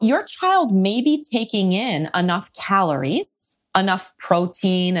your child may be taking in enough calories, enough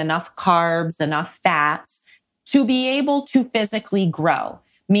protein, enough carbs, enough fats to be able to physically grow.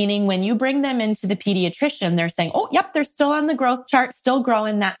 Meaning when you bring them into the pediatrician, they're saying, oh, yep, they're still on the growth chart, still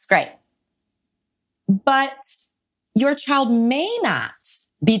growing. That's great. But your child may not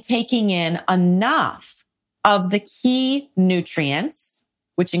be taking in enough of the key nutrients,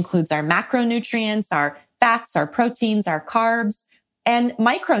 which includes our macronutrients, our fats, our proteins, our carbs, and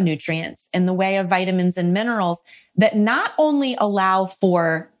micronutrients in the way of vitamins and minerals that not only allow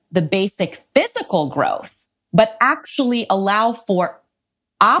for the basic physical growth, but actually allow for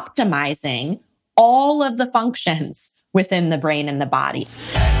optimizing all of the functions within the brain and the body.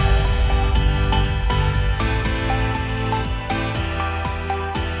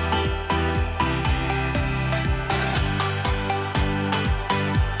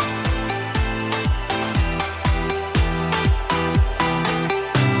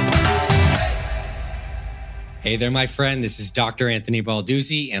 Hey there, my friend. This is Dr. Anthony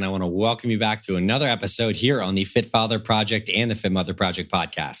Balduzzi, and I want to welcome you back to another episode here on the Fit Father Project and the Fit Mother Project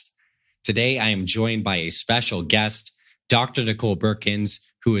podcast. Today, I am joined by a special guest, Dr. Nicole Beurkens,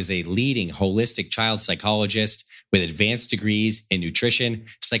 who is a leading holistic child psychologist with advanced degrees in nutrition,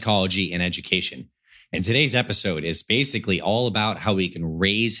 psychology, and education. And today's episode is basically all about how we can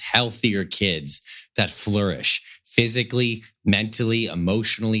raise healthier kids that flourish physically, mentally,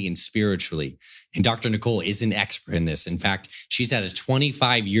 emotionally, and spiritually. And Dr. Nicole is an expert in this. In fact, she's had a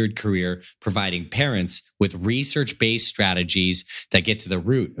 25-year career providing parents with research-based strategies that get to the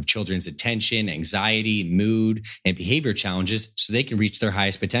root of children's attention, anxiety, mood, and behavior challenges so they can reach their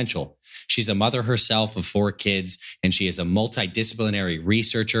highest potential. She's a mother herself of 4 kids, and she is a multidisciplinary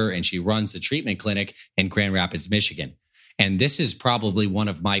researcher, and she runs the treatment clinic in Grand Rapids, Michigan. And this is probably one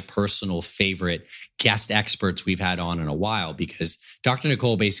of my personal favorite guest experts we've had on in a while, because Dr.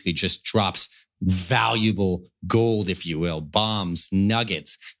 Nicole basically just drops valuable gold, if you will, bombs,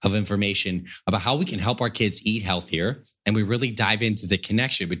 nuggets of information about how we can help our kids eat healthier. And we really dive into the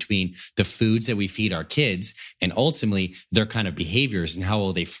connection between the foods that we feed our kids and ultimately their kind of behaviors and how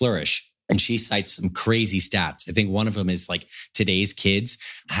will they flourish. And she cites some crazy stats. I think one of them is like today's kids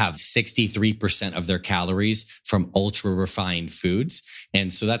have 63% of their calories from ultra refined foods.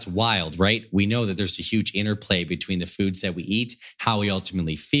 And so that's wild, right? We know that there's a huge interplay between the foods that we eat, how we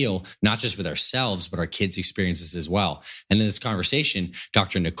ultimately feel, not just with ourselves, but our kids' experiences as well. And in this conversation,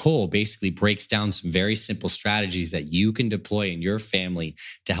 Dr. Nicole basically breaks down some very simple strategies that you can deploy in your family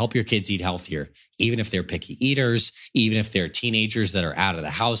to help your kids eat healthier, even if they're picky eaters, even if they're teenagers that are out of the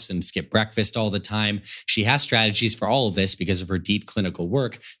house and skip breakfast all the time. She has strategies for all of this because of her deep clinical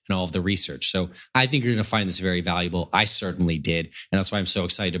work and all of the research. So I think you're going to find this very valuable. I certainly did. And that's why I'm so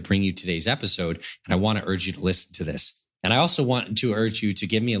excited to bring you today's episode. And I want to urge you to listen to this. And I also want to urge you to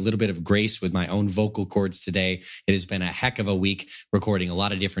give me a little bit of grace with my own vocal cords today. It has been a heck of a week recording a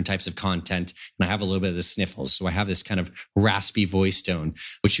lot of different types of content, and I have a little bit of the sniffles. So I have this kind of raspy voice tone,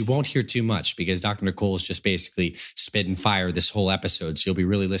 which you won't hear too much because Dr. Nicole is just basically spit and fire this whole episode. So you'll be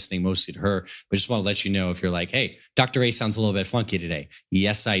really listening mostly to her. But just want to let you know if you're like, hey, Dr. A sounds a little bit funky today.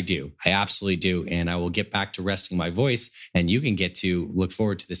 Yes, I do. I absolutely do. And I will get back to resting my voice, and you can get to look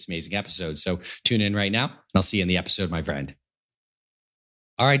forward to this amazing episode. So tune in right now, and I'll see you in the episode, my friend.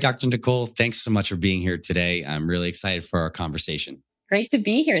 All right, Dr. Nicole, thanks so much for being here today. I'm really excited for our conversation. Great to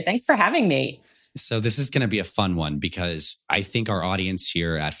be here. Thanks for having me. So this is going to be a fun one because I think our audience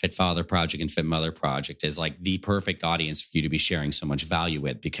here at Fit Father Project and Fit Mother Project is like the perfect audience for you to be sharing so much value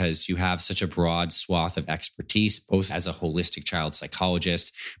with, because you have such a broad swath of expertise, both as a holistic child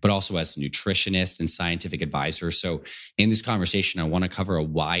psychologist, but also as a nutritionist and scientific advisor. So in this conversation, I want to cover a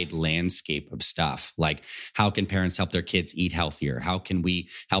wide landscape of stuff, like how can parents help their kids eat healthier? How can we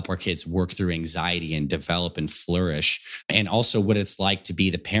help our kids work through anxiety and develop and flourish? And also what it's like to be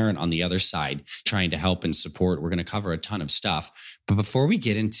the parent on the other side, trying to help and support. We're going to cover a ton of stuff. But before we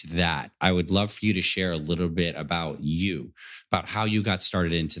get into that, I would love for you to share a little bit about you, about how you got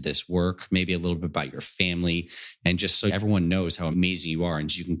started into this work, maybe a little bit about your family, and just so everyone knows how amazing you are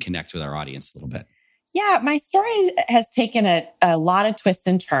and you can connect with our audience a little bit. Yeah, my story has taken a lot of twists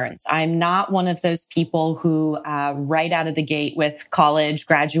and turns. I'm not one of those people who right out of the gate with college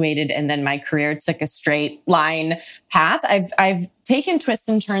graduated and then my career took a straight line path. I've taken twists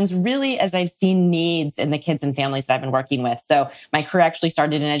and turns really as I've seen needs in the kids and families that I've been working with. So my career actually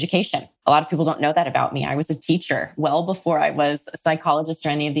started in education. A lot of people don't know that about me. I was a teacher well before I was a psychologist or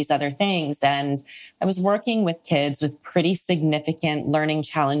any of these other things. And I was working with kids with pretty significant learning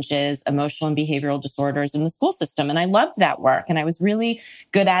challenges, emotional and behavioral disorders in the school system. And I loved that work and I was really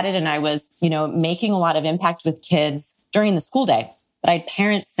good at it. And I was, making a lot of impact with kids during the school day. But I had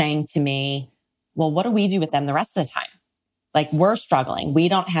parents saying to me, well, what do we do with them the rest of the time? Like, we're struggling. We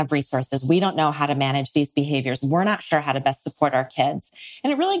don't have resources. We don't know how to manage these behaviors. We're not sure how to best support our kids.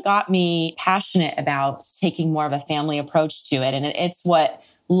 And it really got me passionate about taking more of a family approach to it. And it's what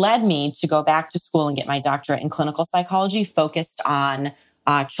led me to go back to school and get my doctorate in clinical psychology focused on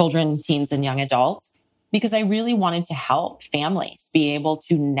children, teens, and young adults, because I really wanted to help families be able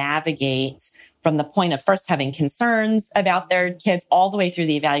to navigate from the point of first having concerns about their kids all the way through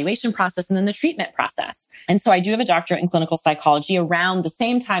the evaluation process and then the treatment process. And so I do have a doctorate in clinical psychology. Around the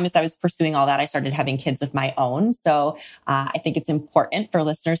same time as I was pursuing all that, I started having kids of my own. So I think it's important for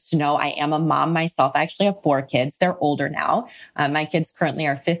listeners to know I am a mom myself. I actually have 4 kids. They're older now. My kids currently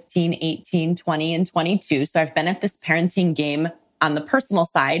are 15, 18, 20, and 22. So I've been at this parenting game on the personal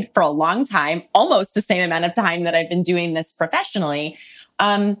side for a long time, almost the same amount of time that I've been doing this professionally.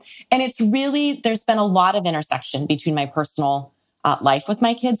 And it's really, there's been a lot of intersection between my personal life with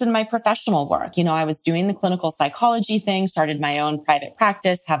my kids and my professional work. You know, I was doing the clinical psychology thing, started my own private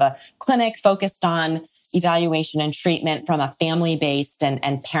practice, have a clinic focused on evaluation and treatment from a family-based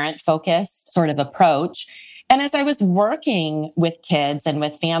and parent-focused sort of approach. And as I was working with kids and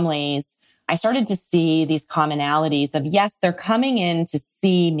with families, I started to see these commonalities of, yes, they're coming in to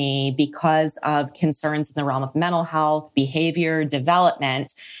see me because of concerns in the realm of mental health, behavior,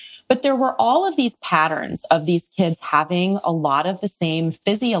 development. But there were all of these patterns of these kids having a lot of the same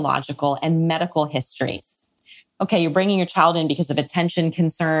physiological and medical histories. Okay, you're bringing your child in because of attention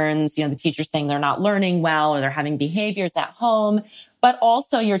concerns. You know, the teacher's saying they're not learning well or they're having behaviors at home. But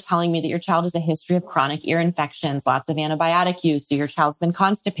also you're telling me that your child has a history of chronic ear infections, lots of antibiotic use. So your child's been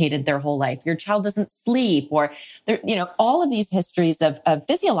constipated their whole life. Your child doesn't sleep, or all of these histories of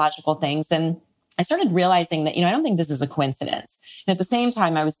physiological things. And I started realizing that, I don't think this is a coincidence. And at the same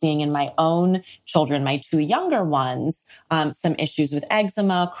time, I was seeing in my own children, my 2 younger ones, some issues with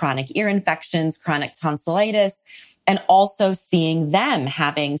eczema, chronic ear infections, chronic tonsillitis, and also seeing them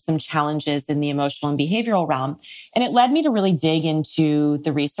having some challenges in the emotional and behavioral realm. And it led me to really dig into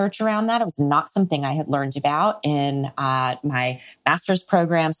the research around that. It was not something I had learned about in my master's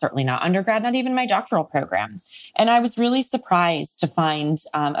program, certainly not undergrad, not even my doctoral program. And I was really surprised to find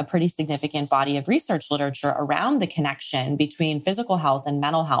a pretty significant body of research literature around the connection between physical health and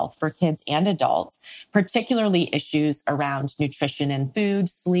mental health for kids and adults, particularly issues around nutrition and food,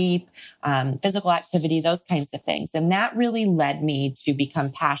 sleep, physical activity, those kinds of things. And that really led me to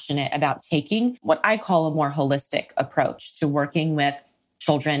become passionate about taking what I call a more holistic approach to working with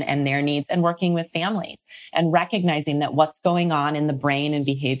children and their needs and working with families, and recognizing that what's going on in the brain and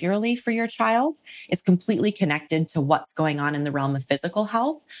behaviorally for your child is completely connected to what's going on in the realm of physical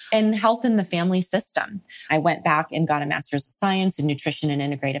health and health in the family system. I went back and got a master's of science in nutrition and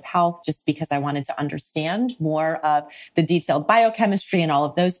integrative health just because I wanted to understand more of the detailed biochemistry and all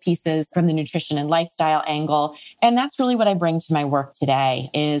of those pieces from the nutrition and lifestyle angle. And that's really what I bring to my work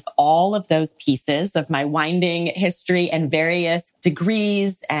today, is all of those pieces of my winding history and various degrees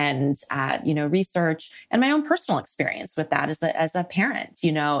and, research and my own personal experience with that as a parent.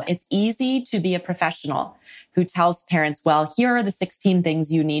 It's easy to be a professional who tells parents, well, here are the 16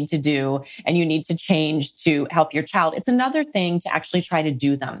 things you need to do and you need to change to help your child. It's another thing to actually try to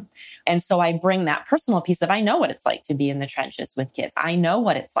do them. And so I bring that personal piece of, I know what it's like to be in the trenches with kids. I know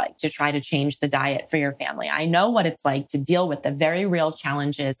what it's like to try to change the diet for your family. I know what it's like to deal with the very real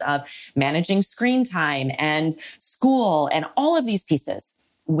challenges of managing screen time and school and all of these pieces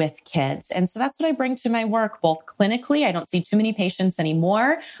with kids. And so that's what I bring to my work, both clinically. I don't see too many patients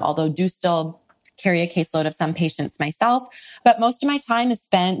anymore, although do still carry a caseload of some patients myself. But most of my time is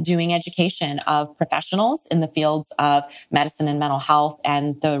spent doing education of professionals in the fields of medicine and mental health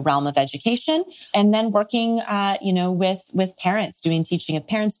and the realm of education. And then working, with parents, doing teaching of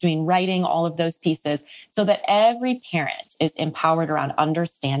parents, doing writing, all of those pieces, so that every parent is empowered around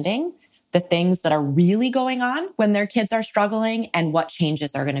understanding the things that are really going on when their kids are struggling and what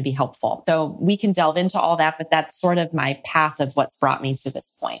changes are going to be helpful. So we can delve into all that, but that's sort of my path of what's brought me to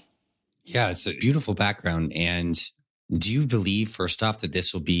this point. Yeah, it's a beautiful background. And do you believe, first off, that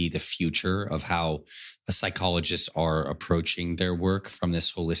this will be the future of how psychologists are approaching their work from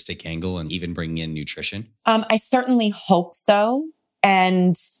this holistic angle and even bringing in nutrition? I certainly hope so.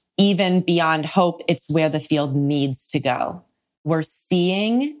 And even beyond hope, it's where the field needs to go. We're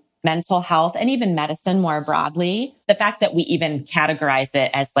seeing mental health and even medicine more broadly. The fact that we even categorize it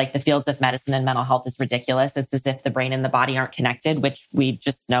as like the fields of medicine and mental health is ridiculous. It's as if the brain and the body aren't connected, which we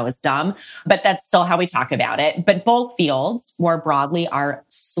just know is dumb, but that's still how we talk about it. But both fields more broadly are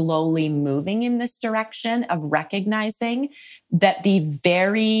slowly moving in this direction of recognizing that the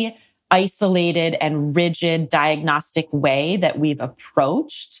very isolated and rigid diagnostic way that we've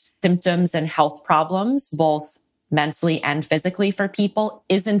approached symptoms and health problems, both mentally and physically for people,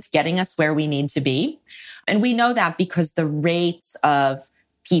 isn't getting us where we need to be. And we know that because the rates of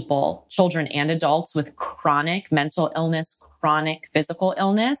people, children and adults with chronic mental illness, chronic physical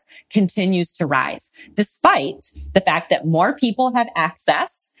illness continues to rise, despite the fact that more people have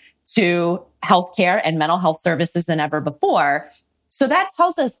access to healthcare and mental health services than ever before. So that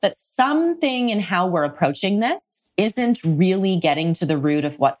tells us that something in how we're approaching this isn't really getting to the root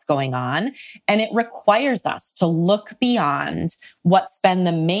of what's going on. And it requires us to look beyond what's been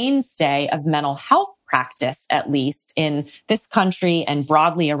the mainstay of mental health practice, at least in this country and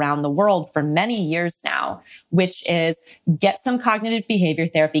broadly around the world for many years now, which is get some cognitive behavior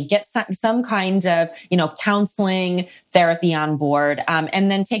therapy, get some kind of, counseling therapy on board,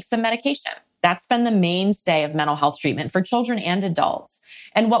 and then take some medication. That's been the mainstay of mental health treatment for children and adults.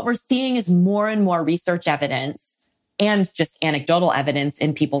 And what we're seeing is more and more research evidence and just anecdotal evidence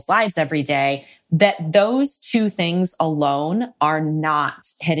in people's lives every day that those two things alone are not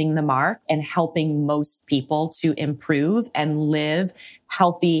hitting the mark and helping most people to improve and live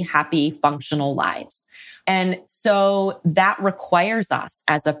healthy, happy, functional lives. And so that requires us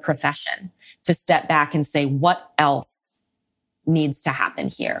as a profession to step back and say, what else needs to happen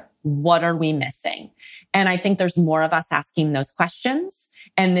here? What are we missing? And I think there's more of us asking those questions.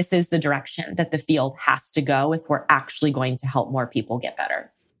 And this is the direction that the field has to go if we're actually going to help more people get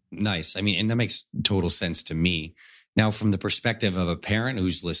better. Nice. I mean, and that makes total sense to me. Now, from the perspective of a parent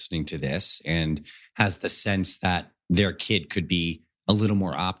who's listening to this and has the sense that their kid could be a little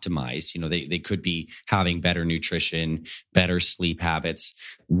more optimized, they could be having better nutrition, better sleep habits.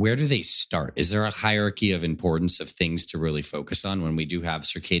 Where do they start? Is there a hierarchy of importance of things to really focus on when we do have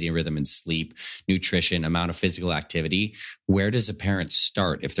circadian rhythm and sleep, nutrition, amount of physical activity? Where does a parent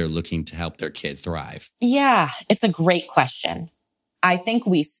start if they're looking to help their kid thrive? Yeah, it's a great question. I think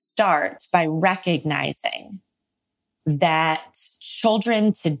we start by recognizing that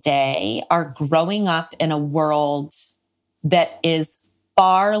children today are growing up in a world that is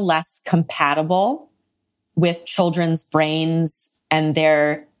far less compatible with children's brains and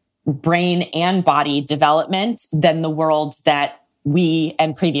their brain and body development than the world that we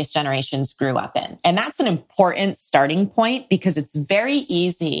and previous generations grew up in. And that's an important starting point because it's very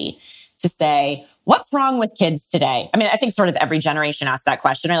easy to say, what's wrong with kids today? I mean, I think sort of every generation asks that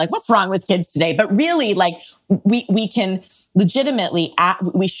question, right? Like, what's wrong with kids today? But really, we can legitimately,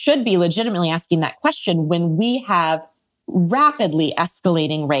 we should be legitimately asking that question when we have rapidly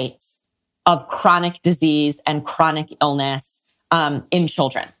escalating rates of chronic disease and chronic illness in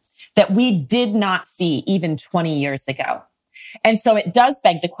children that we did not see even 20 years ago. And so it does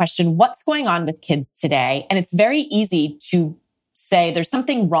beg the question, what's going on with kids today? And it's very easy to say there's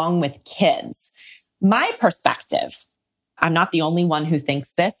something wrong with kids. My perspective, I'm not the only one who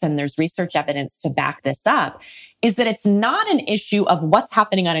thinks this, and there's research evidence to back this up, is that it's not an issue of what's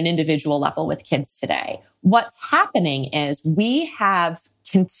happening on an individual level with kids today. What's happening is we have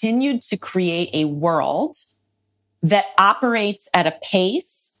continued to create a world that operates at a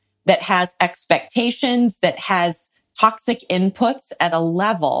pace, that has expectations, that has toxic inputs at a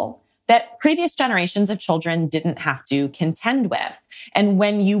level that previous generations of children didn't have to contend with. And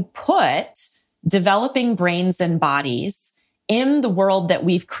when you put developing brains and bodies in the world that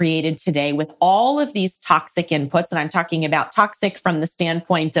we've created today with all of these toxic inputs, and I'm talking about toxic from the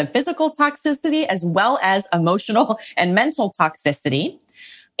standpoint of physical toxicity as well as emotional and mental toxicity,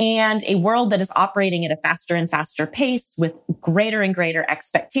 and a world that is operating at a faster and faster pace with greater and greater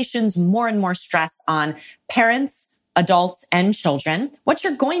expectations, more and more stress on parents, adults, and children, what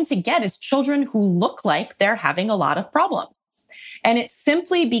you're going to get is children who look like they're having a lot of problems. And it's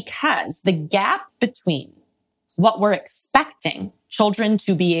simply because the gap between what we're expecting children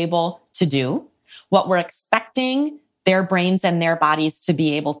to be able to do, what we're expecting their brains and their bodies to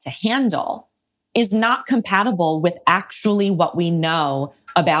be able to handle, is not compatible with actually what we know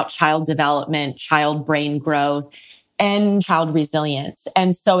about child development, child brain growth, and child resilience.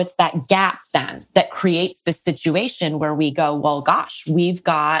 And so it's that gap then that creates this situation where we go, well, gosh, we've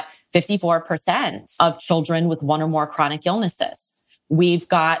got 54% of children with one or more chronic illnesses. We've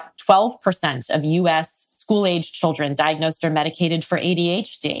got 12% of U.S. school-age children diagnosed or medicated for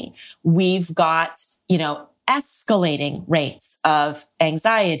ADHD. We've got, escalating rates of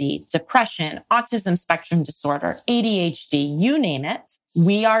anxiety, depression, autism spectrum disorder, ADHD, you name it.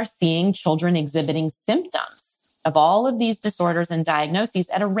 We are seeing children exhibiting symptoms of all of these disorders and diagnoses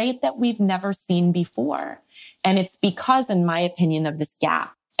at a rate that we've never seen before. And it's because, in my opinion, of this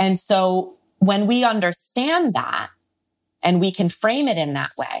gap. And so when we understand that and we can frame it in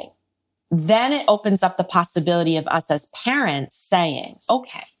that way, then it opens up the possibility of us as parents saying,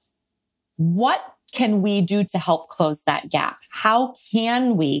 okay, what can we do to help close that gap? How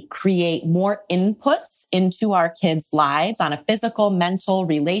can we create more inputs into our kids' lives on a physical, mental,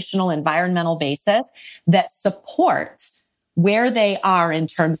 relational, environmental basis that support where they are in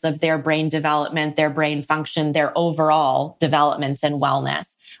terms of their brain development, their brain function, their overall development and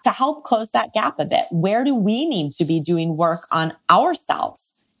wellness, to help close that gap a bit? Where do we need to be doing work on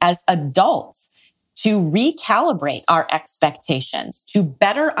ourselves as adults to recalibrate our expectations, to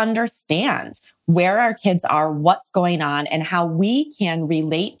better understand where our kids are, what's going on, and how we can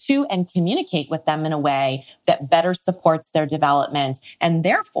relate to and communicate with them in a way that better supports their development and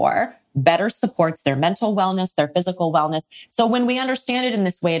therefore better supports their mental wellness, their physical wellness. So when we understand it in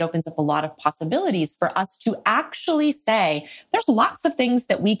this way, it opens up a lot of possibilities for us to actually say, there's lots of things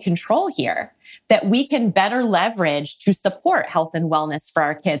that we control here that we can better leverage to support health and wellness for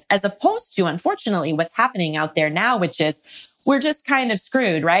our kids, as opposed to, unfortunately, what's happening out there now, which is we're just kind of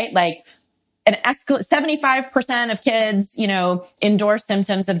screwed, right? Like 75% of kids, endorse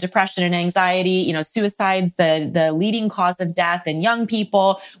symptoms of depression and anxiety, suicide's the leading cause of death in young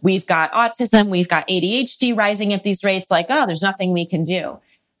people. We've got autism, we've got ADHD rising at these rates. Like, oh, there's nothing we can do.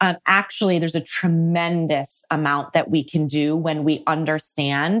 Actually, there's a tremendous amount that we can do when we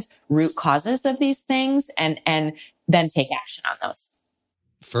understand root causes of these things and then take action on those.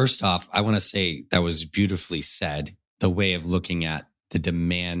 First off, I want to say that was beautifully said, the way of looking at the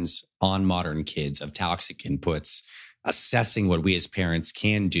demands on modern kids of toxic inputs, assessing what we as parents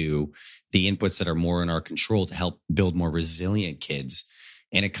can do, the inputs that are more in our control to help build more resilient kids.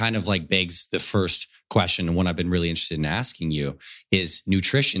 And it kind of like begs the first question, and one I've been really interested in asking you, is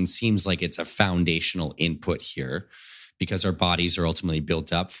nutrition seems like it's a foundational input here because our bodies are ultimately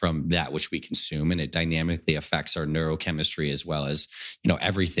built up from that which we consume, and it dynamically affects our neurochemistry as well as,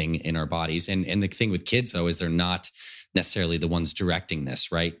 everything in our bodies. And the thing with kids, though, is they're not necessarily the ones directing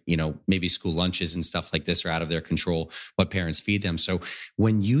this, right? Maybe school lunches and stuff like this are out of their control, what parents feed them. So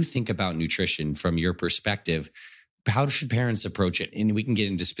when you think about nutrition from your perspective, how should parents approach it? And we can get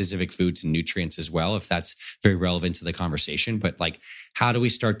into specific foods and nutrients as well, if that's very relevant to the conversation. But how do we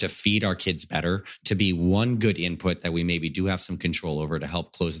start to feed our kids better to be one good input that we maybe do have some control over to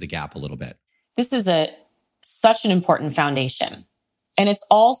help close the gap a little bit? This is such an important foundation. And it's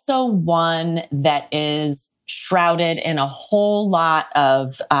also one that is shrouded in a whole lot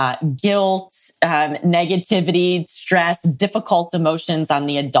of guilt, negativity, stress, difficult emotions on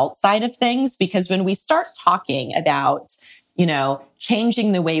the adult side of things. Because when we start talking about,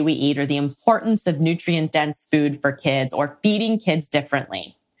 changing the way we eat or the importance of nutrient-dense food for kids or feeding kids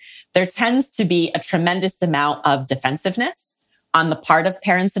differently, there tends to be a tremendous amount of defensiveness on the part of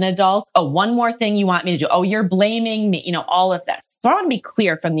parents and adults. Oh, one more thing you want me to do. Oh, you're blaming me, all of this. So I want to be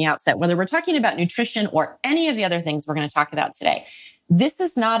clear from the outset, whether we're talking about nutrition or any of the other things we're going to talk about today, this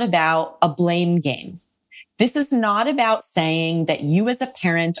is not about a blame game. This is not about saying that you as a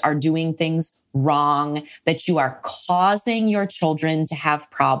parent are doing things wrong, that you are causing your children to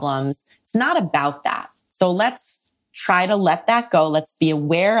have problems. It's not about that. So let's try to let that go. Let's be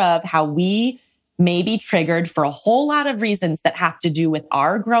aware of how we may be triggered for a whole lot of reasons that have to do with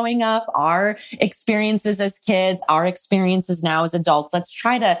our growing up, our experiences as kids, our experiences now as adults. Let's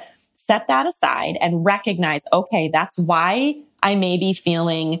try to set that aside and recognize, okay, that's why I may be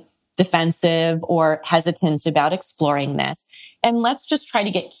feeling defensive or hesitant about exploring this. And let's just try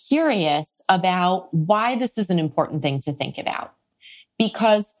to get curious about why this is an important thing to think about.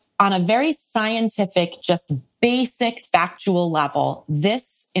 Because on a very scientific, just basic factual level,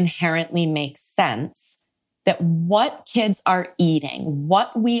 this inherently makes sense that what kids are eating,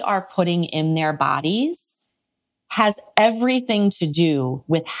 what we are putting in their bodies, has everything to do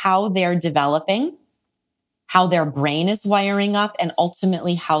with how they're developing, how their brain is wiring up, and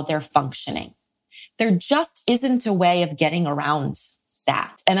ultimately how they're functioning. There just isn't a way of getting around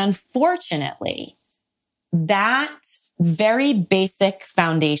that. And unfortunately, that very basic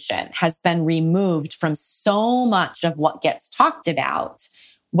foundation has been removed from so much of what gets talked about,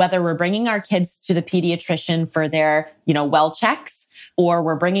 whether we're bringing our kids to the pediatrician for their, well checks, or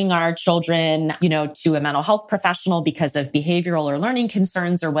we're bringing our children, to a mental health professional because of behavioral or learning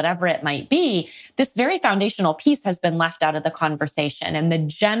concerns or whatever it might be. This very foundational piece has been left out of the conversation. And the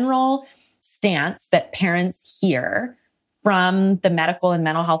general stance that parents hear from the medical and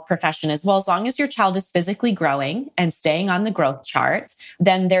mental health profession is, well, as long as your child is physically growing and staying on the growth chart,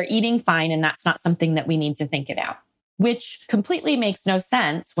 then they're eating fine. And that's not something that we need to think about, which completely makes no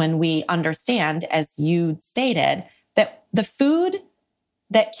sense when we understand, as you stated, that the food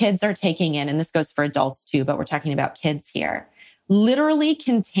that kids are taking in, and this goes for adults too, but we're talking about kids here, literally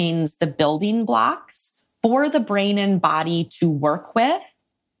contains the building blocks for the brain and body to work with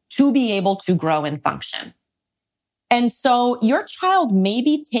to be able to grow and function. And so your child may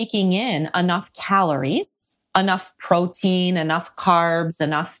be taking in enough calories, enough protein, enough carbs,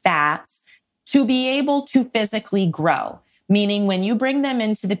 enough fats to be able to physically grow. Meaning when you bring them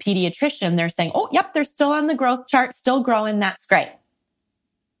into the pediatrician, they're saying, oh, yep, they're still on the growth chart, still growing. That's great.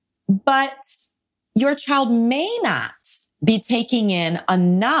 But your child may not be taking in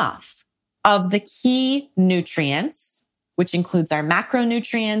enough of the key nutrients, which includes our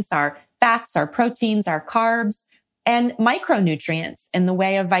macronutrients, our fats, our proteins, our carbs, and micronutrients in the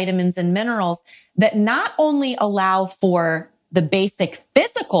way of vitamins and minerals that not only allow for the basic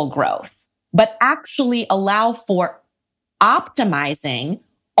physical growth, but actually allow for optimizing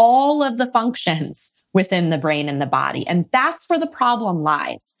all of the functions within the brain and the body. And that's where the problem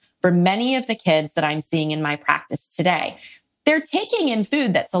lies for many of the kids that I'm seeing in my practice today. They're taking in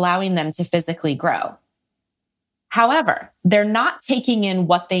food that's allowing them to physically grow. However, they're not taking in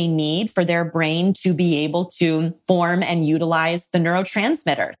what they need for their brain to be able to form and utilize the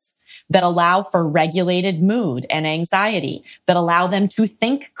neurotransmitters that allow for regulated mood and anxiety, that allow them to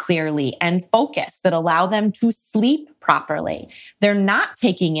think clearly and focus, that allow them to sleep properly. They're not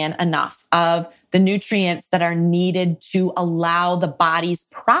taking in enough of the nutrients that are needed to allow the body's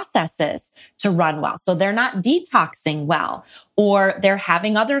processes to run well. So they're not detoxing well, or they're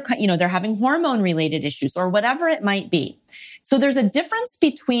having they're having hormone related issues or whatever it might be. So there's a difference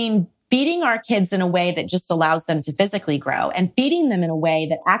between feeding our kids in a way that just allows them to physically grow and feeding them in a way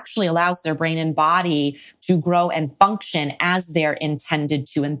that actually allows their brain and body to grow and function as they're intended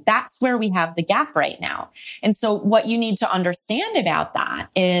to. And that's where we have the gap right now. And so what you need to understand about that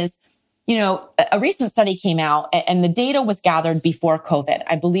is, a recent study came out and the data was gathered before COVID.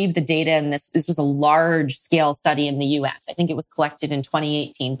 I believe the data in this was a large scale study in the US. I think it was collected in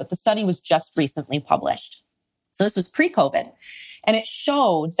 2018, but the study was just recently published. So this was pre-COVID. And it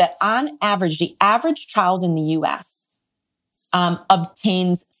showed that on average, the average child in the US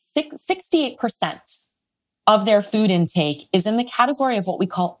obtains 68% of their food intake is in the category of what we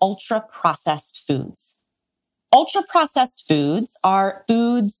call ultra-processed foods. Ultra-processed foods are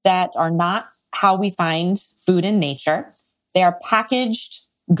foods that are not how we find food in nature. They are packaged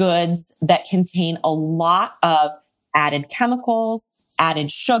goods that contain a lot of added chemicals, added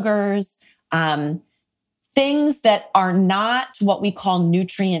sugars, things that are not what we call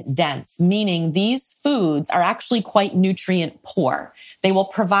nutrient dense, meaning these foods are actually quite nutrient poor. They will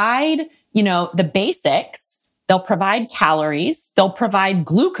provide, the basics. They'll provide calories. They'll provide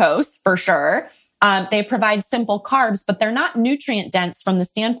glucose for sure. They provide simple carbs, but they're not nutrient dense from the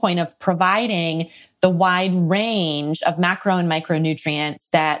standpoint of providing the wide range of macro and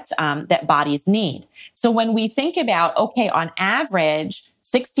micronutrients that bodies need. So when we think about, okay, on average,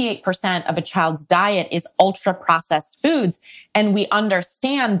 68% of a child's diet is ultra processed foods, and we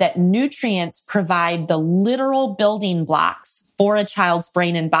understand that nutrients provide the literal building blocks for a child's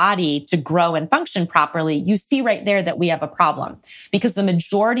brain and body to grow and function properly, you see right there that we have a problem, because the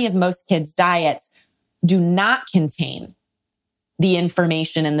majority of most kids' diets do not contain the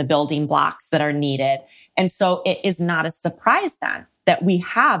information and the building blocks that are needed. And so it is not a surprise then that we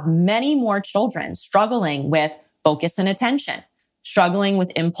have many more children struggling with focus and attention, struggling with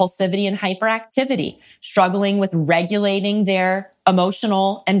impulsivity and hyperactivity, struggling with regulating their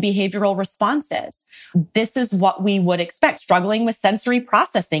emotional and behavioral responses. This is what we would expect, struggling with sensory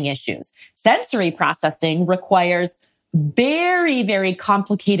processing issues. Sensory processing requires very, very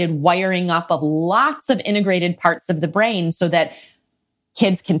complicated wiring up of lots of integrated parts of the brain so that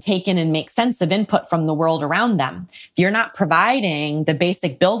kids can take in and make sense of input from the world around them. If you're not providing the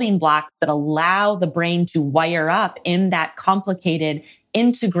basic building blocks that allow the brain to wire up in that complicated,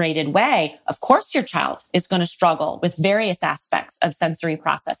 integrated way, of course your child is going to struggle with various aspects of sensory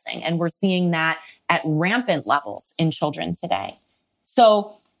processing. And we're seeing that at rampant levels in children today.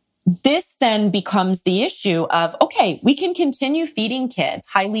 So this then becomes the issue of, okay, we can continue feeding kids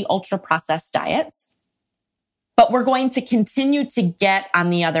highly ultra-processed diets, but we're going to continue to get on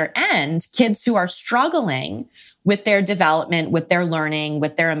the other end kids who are struggling with their development, with their learning,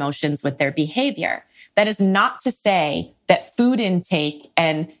 with their emotions, with their behavior. That is not to say that food intake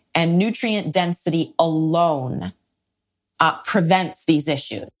and nutrient density alone prevents these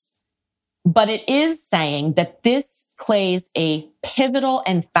issues. But it is saying that this plays a pivotal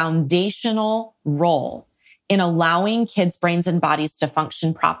and foundational role in allowing kids' brains and bodies to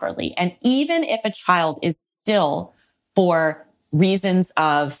function properly. And even if a child is still, for reasons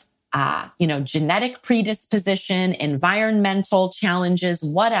of, genetic predisposition, environmental challenges,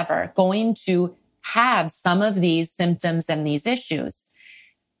 whatever, going to have some of these symptoms and these issues,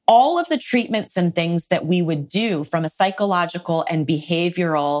 all of the treatments and things that we would do from a psychological and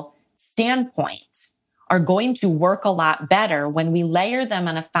behavioral standpoint are going to work a lot better when we layer them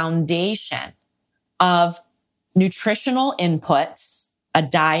on a foundation of nutritional input, a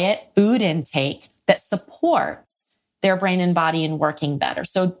diet, food intake that supports their brain and body in working better.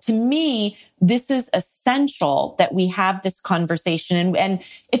 So to me, this is essential that we have this conversation. And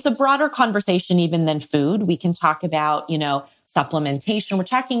it's a broader conversation even than food. We can talk about, supplementation. We're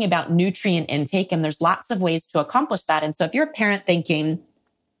talking about nutrient intake, and there's lots of ways to accomplish that. And so if you're a parent thinking,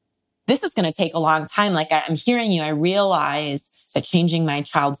 this is going to take a long time, like I'm hearing you, I realize that changing my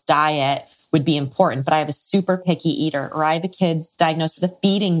child's diet would be important, but I have a super picky eater, or I have a kid diagnosed with a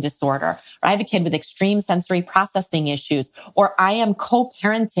feeding disorder, or I have a kid with extreme sensory processing issues, or I am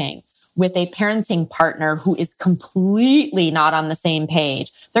co-parenting with a parenting partner who is completely not on the same page.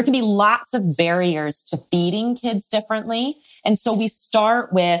 There can be lots of barriers to feeding kids differently. And so we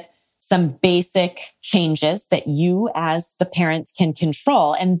start with some basic changes that you as the parent can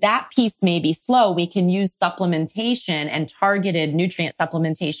control. And that piece may be slow. We can use supplementation and targeted nutrient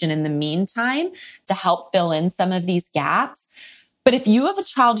supplementation in the meantime to help fill in some of these gaps. But if you have a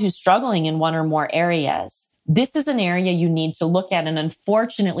child who's struggling in one or more areas, this is an area you need to look at. And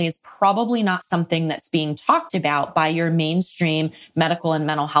unfortunately, is probably not something that's being talked about by your mainstream medical and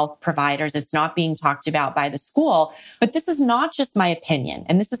mental health providers. It's not being talked about by the school. But this is not just my opinion.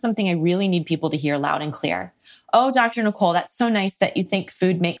 And this is something I really need people to hear loud and clear. Oh, Dr. Nicole, that's so nice that you think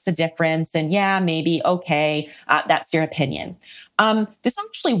food makes a difference. And yeah, maybe, okay, that's your opinion. This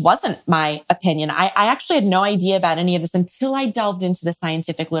actually wasn't my opinion. I actually had no idea about any of this until I delved into the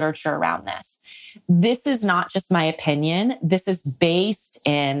scientific literature around this. This is not just my opinion. This is based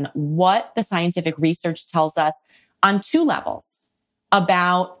in what the scientific research tells us on two levels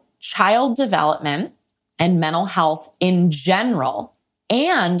about child development and mental health in general,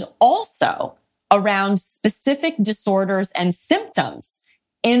 and also around specific disorders and symptoms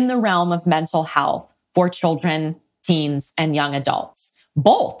in the realm of mental health for children, teens, and young adults.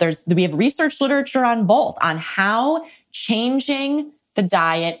 Both. We have research literature on both, on how changing the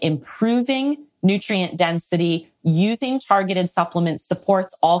diet, improving nutrient density, using targeted supplements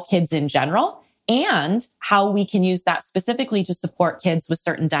supports all kids in general, and how we can use that specifically to support kids with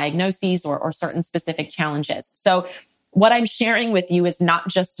certain diagnoses or certain specific challenges. So what I'm sharing with you is not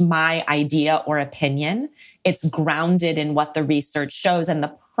just my idea or opinion. It's grounded in what the research shows. And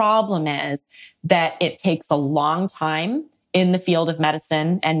the problem is that it takes a long time in the field of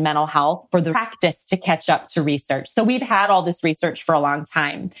medicine and mental health for the practice to catch up to research. So we've had all this research for a long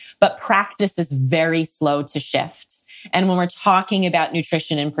time, but practice is very slow to shift. And when we're talking about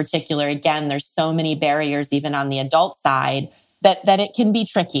nutrition in particular, again, there's so many barriers, even on the adult side, that it can be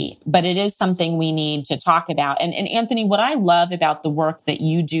tricky, but it is something we need to talk about. And Anthony, what I love about the work that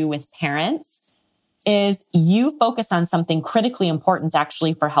you do with parents is you focus on something critically important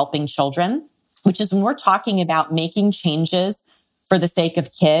actually for helping children, which is when we're talking about making changes for the sake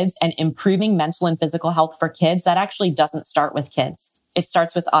of kids and improving mental and physical health for kids, that actually doesn't start with kids. It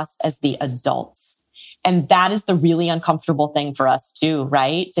starts with us as the adults. And that is the really uncomfortable thing for us too,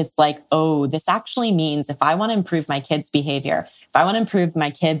 right? It's like, oh, this actually means if I want to improve my kids' behavior, if I want to improve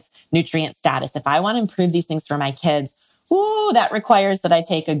my kids' nutrient status, if I want to improve these things for my kids, that requires that I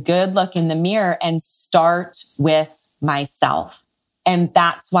take a good look in the mirror and start with myself. And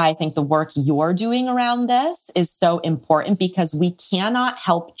that's why I think the work you're doing around this is so important, because we cannot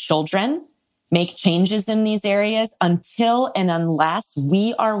help children make changes in these areas until and unless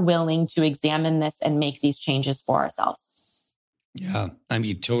we are willing to examine this and make these changes for ourselves. Yeah, I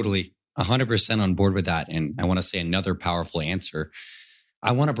mean, totally 100% on board with that. And I want to say another powerful answer.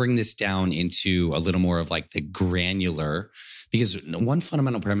 I want to bring this down into a little more of like the granular, because one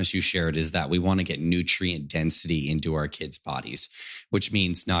fundamental premise you shared is that we want to get nutrient density into our kids' bodies, which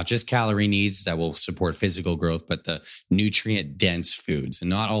means not just calorie needs that will support physical growth, but the nutrient dense foods. And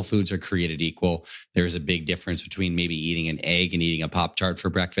not all foods are created equal. There's a big difference between maybe eating an egg and eating a Pop-Tart for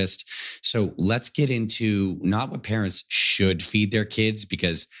breakfast. So let's get into not what parents should feed their kids,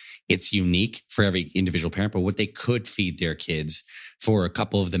 because it's unique for every individual parent, but what they could feed their kids for a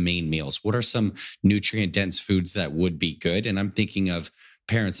couple of the main meals. What are some nutrient dense foods that would be good? And I'm thinking of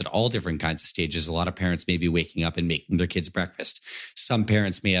parents at all different kinds of stages. A lot of parents may be waking up and making their kids breakfast. Some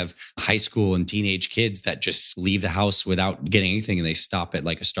parents may have high school and teenage kids that just leave the house without getting anything, and they stop at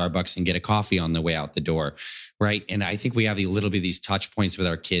like a Starbucks and get a coffee on the way out the door, right? And I think we have a little bit of these touch points with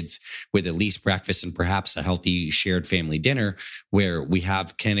our kids with at least breakfast and perhaps a healthy shared family dinner where we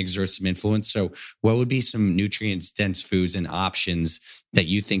can exert some influence. So what would be some nutrients dense foods and options that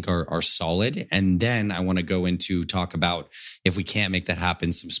you think are solid? And then I want to go into talk about, if we can't make that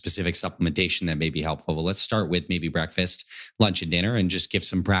happen, some specific supplementation that may be helpful. But let's start with maybe breakfast, lunch, and dinner, and just give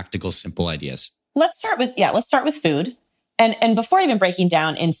some practical, simple ideas. Let's start with food. And before even breaking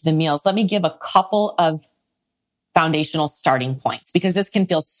down into the meals, let me give a couple of foundational starting points, because this can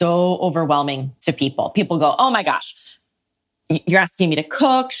feel so overwhelming to people. People go, oh my gosh, you're asking me to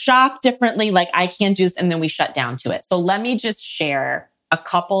cook, shop differently, like I can't do this. And then we shut down to it. So let me just share a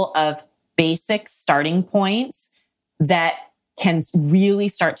couple of basic starting points that can really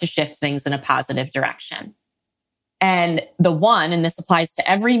start to shift things in a positive direction. And the one, and this applies to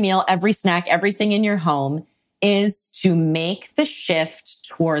every meal, every snack, everything in your home, is to make the shift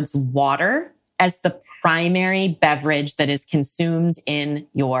towards water as the primary beverage that is consumed in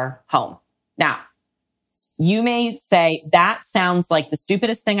your home. Now, you may say, that sounds like the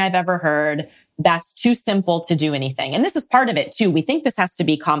stupidest thing I've ever heard. That's too simple to do anything. And this is part of it too. We think this has to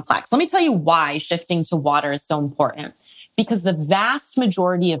be complex. Let me tell you why shifting to water is so important. Because the vast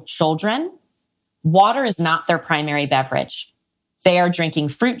majority of children, water is not their primary beverage. They are drinking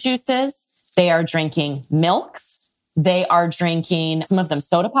fruit juices. They are drinking milks. They are drinking, some of them,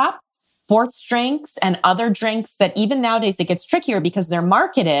 soda pops, sports drinks, and other drinks that even nowadays it gets trickier because they're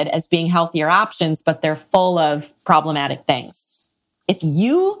marketed as being healthier options, but they're full of problematic things. If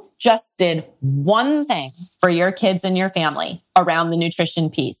you just did one thing for your kids and your family around the nutrition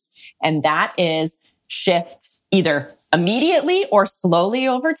piece, and that is shift either immediately or slowly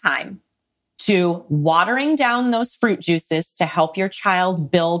over time to watering down those fruit juices to help your child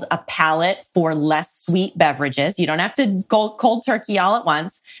build a palate for less sweet beverages. You don't have to go cold turkey all at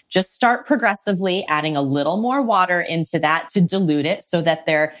once. Just start progressively adding a little more water into that to dilute it so that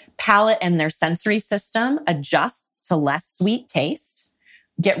their palate and their sensory system adjusts to less sweet taste.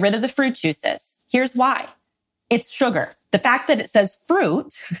 Get rid of the fruit juices. Here's why. It's sugar. The fact that it says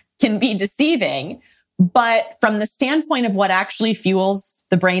fruit can be deceiving, but from the standpoint of what actually fuels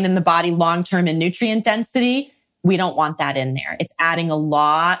the brain and the body long-term in nutrient density, we don't want that in there. It's adding a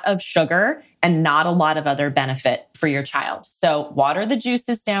lot of sugar and not a lot of other benefit for your child. So water the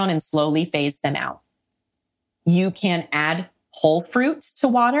juices down and slowly phase them out. You can add whole fruit to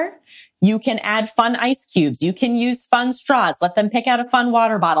water. You can add fun ice cubes. You can use fun straws. Let them pick out a fun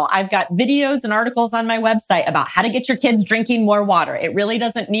water bottle. I've got videos and articles on my website about how to get your kids drinking more water. It really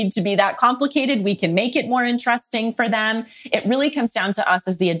doesn't need to be that complicated. We can make it more interesting for them. It really comes down to us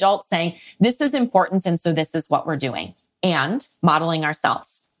as the adults saying, this is important, and so this is what we're doing. And modeling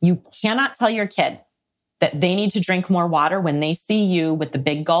ourselves. You cannot tell your kid that they need to drink more water when they see you with the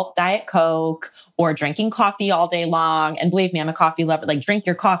big gulp Diet Coke or drinking coffee all day long. And believe me, I'm a coffee lover, like drink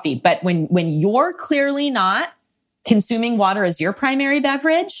your coffee. But when you're clearly not consuming water as your primary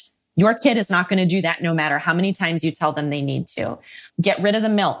beverage, your kid is not going to do that no matter how many times you tell them they need to. Get rid of the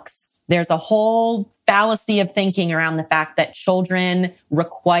milks. There's a whole fallacy of thinking around the fact that children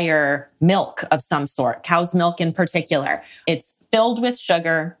require milk of some sort, cow's milk in particular. It's filled with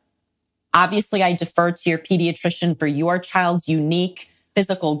sugar. Obviously, I defer to your pediatrician for your child's unique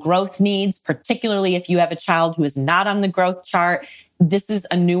physical growth needs, particularly if you have a child who is not on the growth chart. This is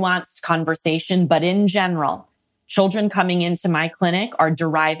a nuanced conversation, but in general, children coming into my clinic are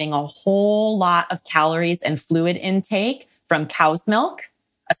deriving a whole lot of calories and fluid intake from cow's milk,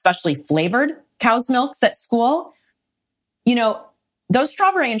 especially flavored cow's milks at school. You know, those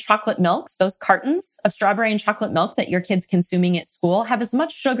strawberry and chocolate milks, those cartons of strawberry and chocolate milk that your kid's consuming at school have as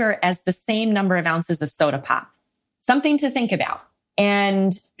much sugar as the same number of ounces of soda pop. Something to think about.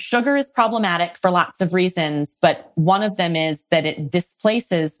 And sugar is problematic for lots of reasons, but one of them is that it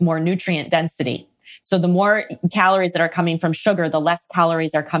displaces more nutrient density. So the more calories that are coming from sugar, the less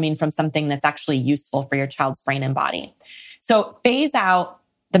calories are coming from something that's actually useful for your child's brain and body. So phase out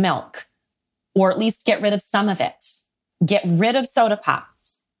the milk, or at least get rid of some of it. Get rid of soda pop.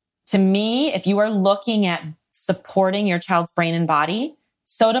 To me, if you are looking at supporting your child's brain and body,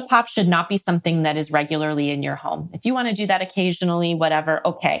 soda pop should not be something that is regularly in your home. If you want to do that occasionally, whatever,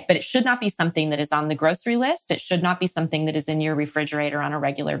 okay. But it should not be something that is on the grocery list. It should not be something that is in your refrigerator on a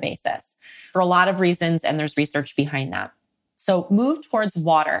regular basis for a lot of reasons. And there's research behind that. So move towards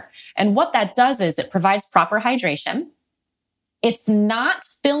water. And what that does is it provides proper hydration. It's not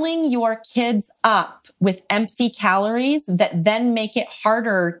filling your kids up with empty calories that then make it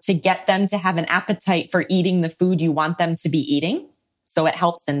harder to get them to have an appetite for eating the food you want them to be eating. So it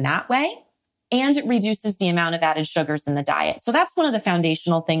helps in that way. And it reduces the amount of added sugars in the diet. So that's one of the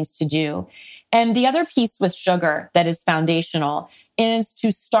foundational things to do. And the other piece with sugar that is foundational is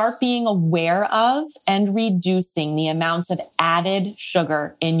to start being aware of and reducing the amount of added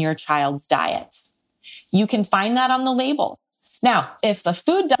sugar in your child's diet. You can find that on the labels. Now, if a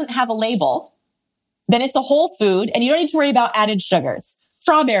food doesn't have a label, then it's a whole food and you don't need to worry about added sugars.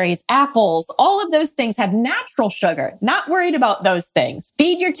 Strawberries, apples, all of those things have natural sugar. Not worried about those things.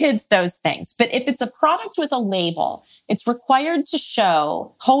 Feed your kids those things. But if it's a product with a label, it's required to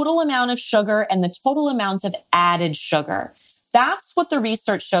show total amount of sugar and the total amount of added sugar. That's what the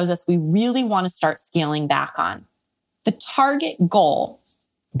research shows us we really want to start scaling back on. The target goal,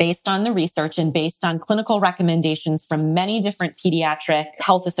 based on the research and based on clinical recommendations from many different pediatric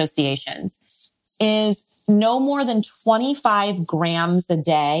health associations, is no more than 25 grams a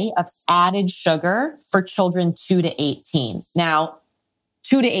day of added sugar for children 2 to 18. Now,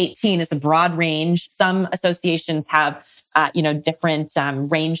 2 to 18 is a broad range. Some associations have, different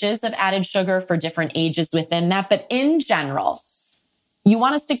ranges of added sugar for different ages within that. But in general, you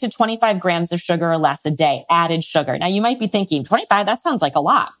want to stick to 25 grams of sugar or less a day, added sugar. Now, you might be thinking, 25, that sounds like a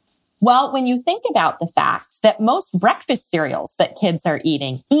lot. Well, when you think about the fact that most breakfast cereals that kids are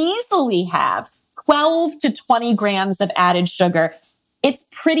eating easily have 12 to 20 grams of added sugar, it's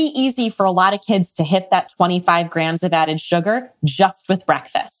pretty easy for a lot of kids to hit that 25 grams of added sugar just with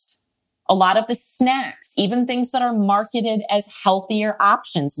breakfast. A lot of the snacks, even things that are marketed as healthier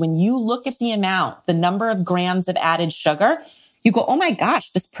options, when you look at the amount, the number of grams of added sugar, you go, oh my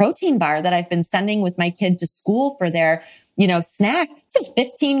gosh, this protein bar that I've been sending with my kid to school for their, snack, it says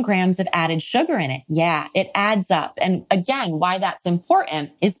 15 grams of added sugar in it. Yeah, it adds up. And again, why that's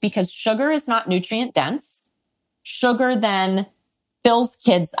important is because sugar is not nutrient dense. Sugar then fills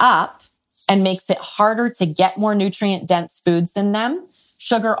kids up and makes it harder to get more nutrient dense foods in them.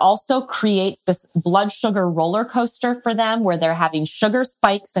 Sugar also creates this blood sugar roller coaster for them where they're having sugar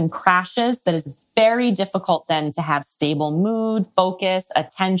spikes and crashes that is very difficult then to have stable mood, focus,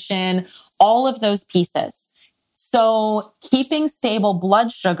 attention, all of those pieces. So keeping stable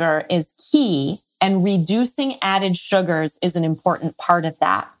blood sugar is key and reducing added sugars is an important part of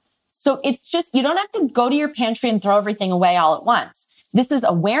that. So it's just, you don't have to go to your pantry and throw everything away all at once. This is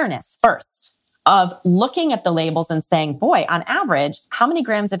awareness first of looking at the labels and saying, boy, on average, how many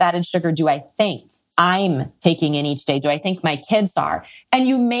grams of added sugar do I think I'm taking in each day? Do I think my kids are? And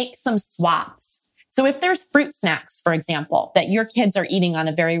you make some swaps. So if there's fruit snacks, for example, that your kids are eating on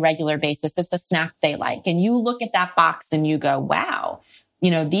a very regular basis, it's a snack they like. And you look at that box and you go, wow,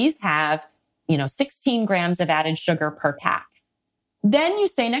 these have, 16 grams of added sugar per pack. Then you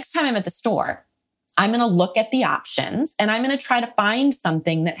say, next time I'm at the store, I'm going to look at the options and I'm going to try to find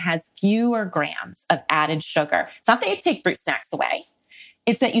something that has fewer grams of added sugar. It's not that you take fruit snacks away.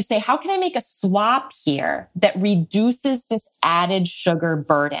 It's that you say, how can I make a swap here that reduces this added sugar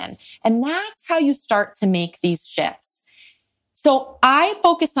burden? And that's how you start to make these shifts. So I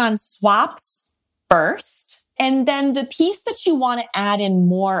focus on swaps first. And then the piece that you want to add in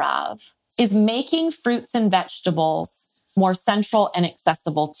more of is making fruits and vegetables more central and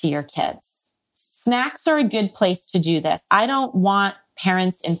accessible to your kids. Snacks are a good place to do this. I don't want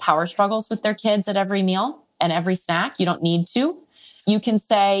parents in power struggles with their kids at every meal and every snack. You don't need to. You can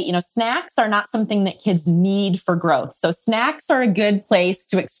say, snacks are not something that kids need for growth. So snacks are a good place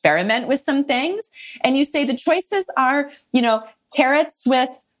to experiment with some things. And you say the choices are, carrots with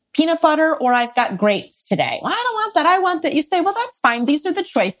peanut butter, or I've got grapes today. Well, I don't want that. I want that. You say, well, that's fine. These are the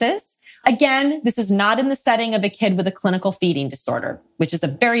choices. Again, this is not in the setting of a kid with a clinical feeding disorder, which is a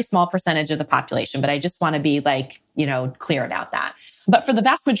very small percentage of the population. But I just want to be clear about that. But for the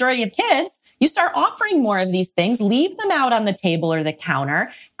vast majority of kids, you start offering more of these things, leave them out on the table or the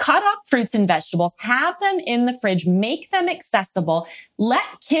counter, cut up fruits and vegetables, have them in the fridge, make them accessible. Let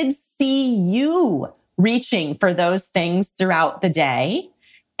kids see you reaching for those things throughout the day.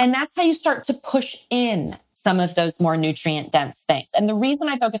 And that's how you start to push in some of those more nutrient dense things. And the reason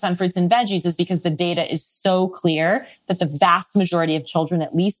I focus on fruits and veggies is because the data is so clear that the vast majority of children,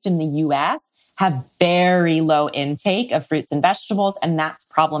 at least in the US, have very low intake of fruits and vegetables. And that's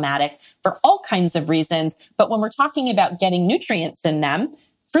problematic for all kinds of reasons. But when we're talking about getting nutrients in them,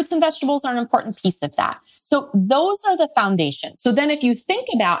 fruits and vegetables are an important piece of that. So those are the foundations. So then if you think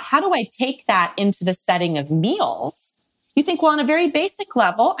about how do I take that into the setting of meals, you think, well, on a very basic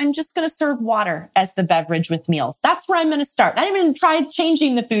level, I'm just going to serve water as the beverage with meals. That's where I'm going to start. I didn't even try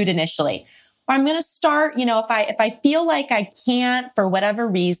changing the food initially. Or I'm going to start, if I feel like I can't, for whatever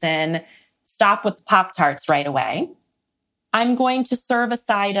reason, stop with Pop-Tarts right away, I'm going to serve a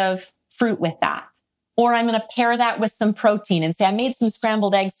side of fruit with that. Or I'm going to pair that with some protein and say, I made some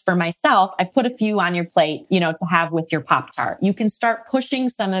scrambled eggs for myself. I put a few on your plate, to have with your Pop-Tart. You can start pushing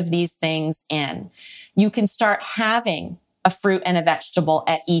some of these things in. You can start having a fruit and a vegetable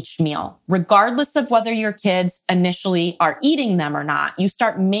at each meal, regardless of whether your kids initially are eating them or not. You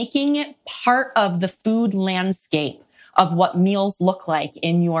start making it part of the food landscape of what meals look like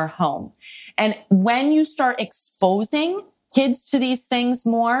in your home. And when you start exposing kids to these things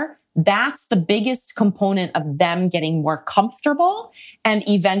more, that's the biggest component of them getting more comfortable and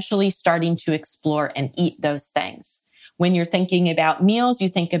eventually starting to explore and eat those things. When you're thinking about meals, you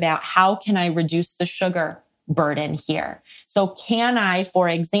think about how can I reduce the sugar burden here? So can I, for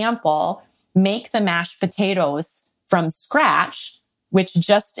example, make the mashed potatoes from scratch, which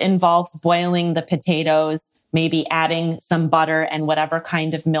just involves boiling the potatoes, maybe adding some butter and whatever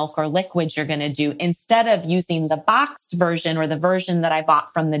kind of milk or liquid you're going to do, instead of using the boxed version or the version that I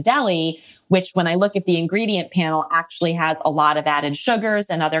bought from the deli, which when I look at the ingredient panel actually has a lot of added sugars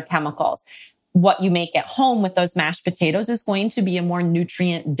and other chemicals. What you make at home with those mashed potatoes is going to be a more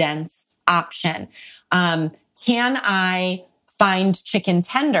nutrient dense option. Can I find chicken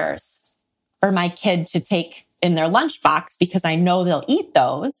tenders for my kid to take in their lunchbox because I know they'll eat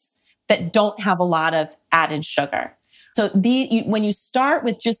those that don't have a lot of added sugar? So when you start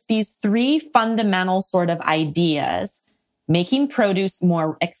with just these three fundamental sort of ideas, making produce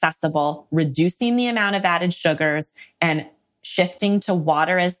more accessible, reducing the amount of added sugars, and shifting to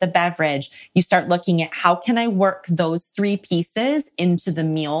water as the beverage, you start looking at how can I work those three pieces into the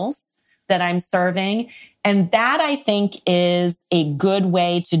meals that I'm serving. And that, I think, is a good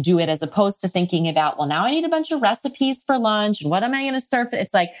way to do it, as opposed to thinking about, well, now I need a bunch of recipes for lunch and what am I going to serve?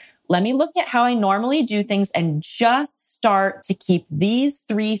 It's like, let me look at how I normally do things and just start to keep these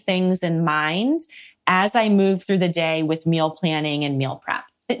three things in mind as I move through the day with meal planning and meal prep.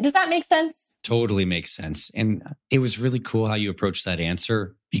 Does that make sense? Totally makes sense. And it was really cool how you approached that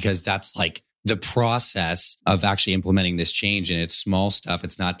answer, because that's like the process of actually implementing this change. And it's small stuff.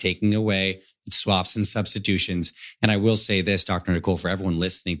 It's not taking away, it's swaps and substitutions. And I will say this, Dr. Nicole, for everyone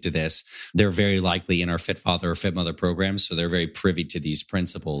listening to this, they're very likely in our Fit Father or Fit Mother programs. So they're very privy to these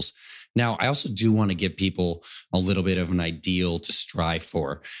principles. Now, I also do want to give people a little bit of an ideal to strive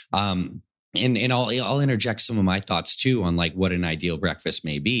for. And I'll interject some of my thoughts too on like what an ideal breakfast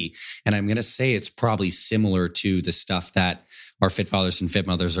may be. And I'm going to say it's probably similar to the stuff that our Fit Fathers and Fit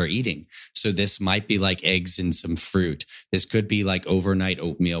Mothers are eating. So this might be like eggs and some fruit. This could be like overnight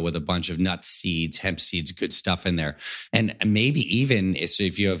oatmeal with a bunch of nuts, seeds, hemp seeds, good stuff in there. And maybe even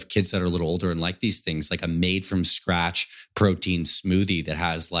if you have kids that are a little older and like these things, like a made from scratch protein smoothie that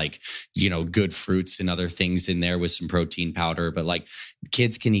has like, good fruits and other things in there with some protein powder. But like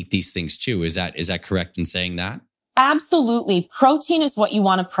kids can eat these things too. Is that correct in saying that? Absolutely. Protein is what you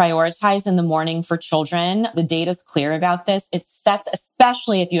want to prioritize in the morning for children. The data is clear about this. It sets,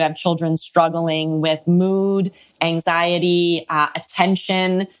 especially if you have children struggling with mood, anxiety,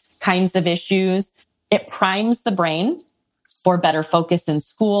 attention kinds of issues. It primes the brain for better focus in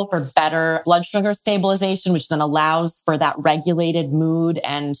school, for better blood sugar stabilization, which then allows for that regulated mood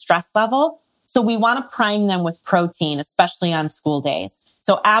and stress level. So we want to prime them with protein, especially on school days.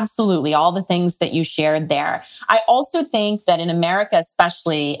 So absolutely, all the things that you shared there. I also think that in America,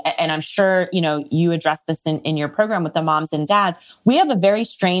 especially, and I'm sure, you address this in your program with the moms and dads, we have a very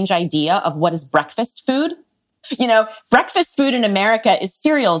strange idea of what is breakfast food. Breakfast food in America is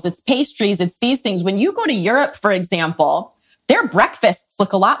cereals, it's pastries, it's these things. When you go to Europe, for example, their breakfasts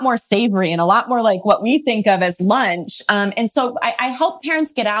look a lot more savory and a lot more like what we think of as lunch. And so I help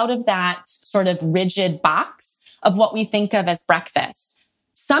parents get out of that sort of rigid box of what we think of as breakfast.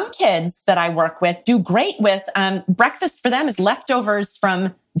 Some kids that I work with do great with breakfast. For them is leftovers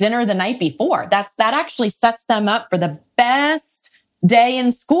from dinner the night before. That actually sets them up for the best day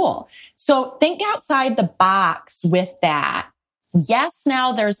in school. So think outside the box with that. Yes,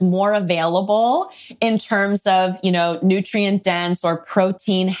 now there's more available in terms of, nutrient dense or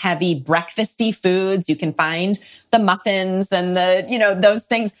protein heavy breakfasty foods. You can find the muffins and those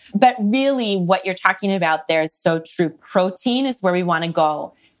things. But really what you're talking about there is so true. Protein is where we want to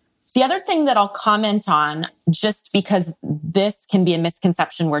go. The other thing that I'll comment on, just because this can be a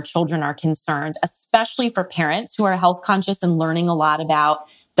misconception where children are concerned, especially for parents who are health conscious and learning a lot about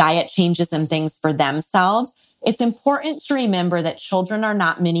diet changes and things for themselves, it's important to remember that children are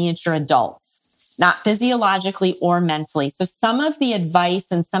not miniature adults, not physiologically or mentally. So some of the advice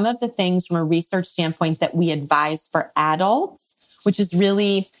and some of the things from a research standpoint that we advise for adults, which is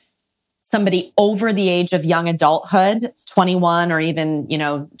really somebody over the age of young adulthood, 21 or even,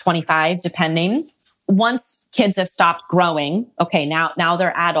 25, depending. Once kids have stopped growing, okay, now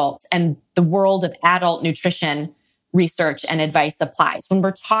they're adults, and the world of adult nutrition research and advice applies. When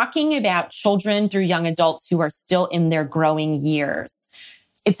we're talking about children through young adults who are still in their growing years,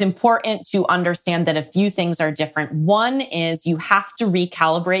 it's important to understand that a few things are different. One is you have to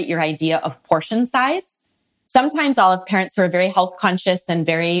recalibrate your idea of portion size. Sometimes I'll have parents who are very health conscious and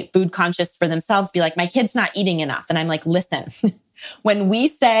very food conscious for themselves be like, my kid's not eating enough. And I'm like, listen, when we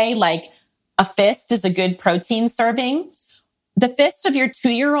say like a fist is a good protein serving, the fist of your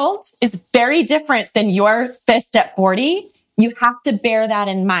 2-year-old is very different than your fist at 40. You have to bear that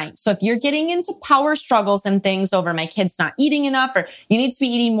in mind. So if you're getting into power struggles and things over my kid's not eating enough, or you need to be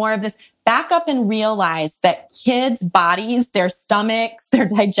eating more of this, back up and realize that kids' bodies, their stomachs, their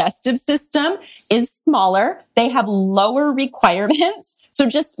digestive system is smaller. They have lower requirements. So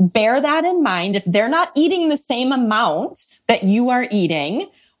just bear that in mind. If they're not eating the same amount that you are eating,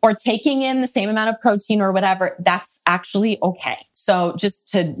 or taking in the same amount of protein or whatever, that's actually okay. So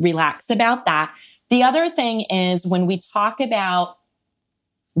just to relax about that. The other thing is when we talk about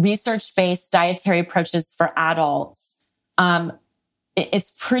research-based dietary approaches for adults,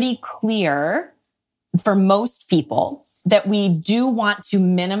 it's pretty clear for most people that we do want to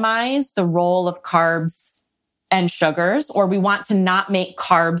minimize the role of carbs and sugars, or we want to not make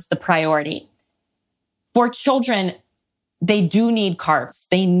carbs the priority. For children, they do need carbs.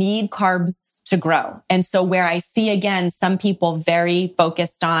 They need carbs to grow. And so where I see, again, some people very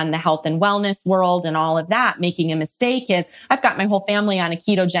focused on the health and wellness world and all of that, making a mistake is, I've got my whole family on a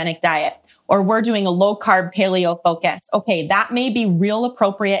ketogenic diet, or we're doing a low carb paleo focus. Okay, that may be real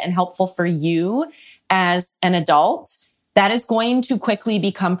appropriate and helpful for you as an adult. That is going to quickly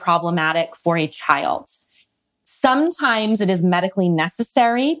become problematic for a child. Sometimes it is medically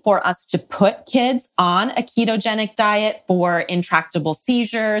necessary for us to put kids on a ketogenic diet for intractable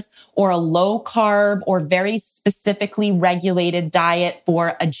seizures, or a low carb or very specifically regulated diet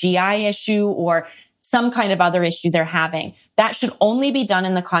for a GI issue or some kind of other issue they're having. That should only be done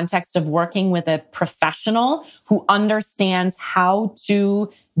in the context of working with a professional who understands how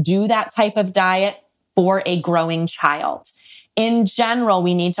to do that type of diet for a growing child. In general,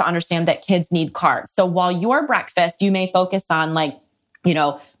 we need to understand that kids need carbs. So while your breakfast, you may focus on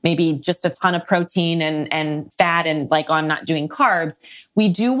maybe just a ton of protein and fat and like, oh, I'm not doing carbs. We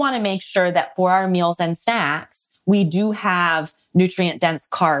do want to make sure that for our meals and snacks, we do have nutrient-dense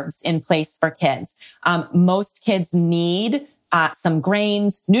carbs in place for kids. Most kids need some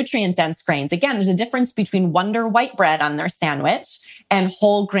grains, nutrient-dense grains. Again, there's a difference between Wonder white bread on their sandwich and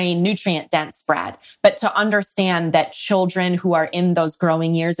whole grain nutrient-dense bread. But to understand that children who are in those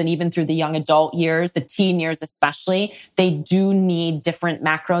growing years and even through the young adult years, the teen years especially, they do need different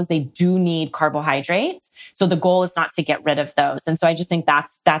macros. They do need carbohydrates. So the goal is not to get rid of those. And so I just think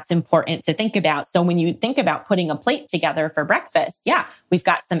that's important to think about. So when you think about putting a plate together for breakfast, yeah, we've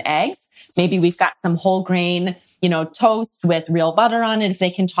got some eggs. Maybe we've got some whole grain toast with real butter on it if they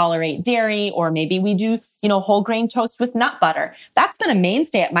can tolerate dairy, or maybe we do, whole grain toast with nut butter. That's been a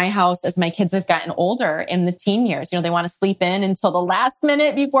mainstay at my house as my kids have gotten older in the teen years. They want to sleep in until the last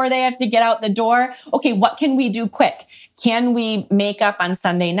minute before they have to get out the door. Okay, what can we do quick? Can we make up on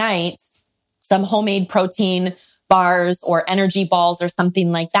Sunday nights some homemade protein bars or energy balls or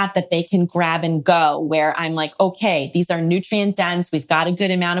something like that they can grab and go, where I'm like, okay, these are nutrient dense. We've got a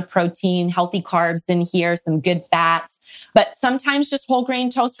good amount of protein, healthy carbs in here, some good fats, but sometimes just whole grain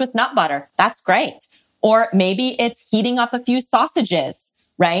toast with nut butter. That's great. Or maybe it's heating up a few sausages,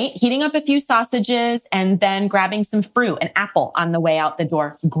 right? Heating up a few sausages and then grabbing some fruit, an apple on the way out the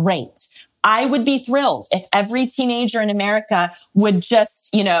door. Great. I would be thrilled if every teenager in America would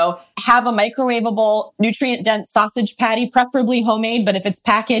just, have a microwavable, nutrient-dense sausage patty, preferably homemade, but if it's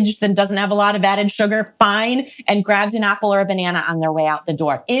packaged and doesn't have a lot of added sugar, fine, and grabbed an apple or a banana on their way out the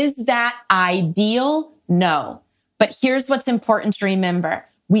door. Is that ideal? No. But here's what's important to remember.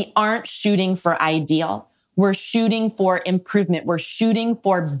 We aren't shooting for ideal. We're shooting for improvement. We're shooting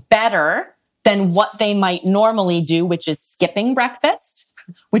for better than what they might normally do, which is skipping breakfast,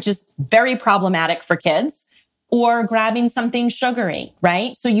 which is very problematic for kids, or grabbing something sugary,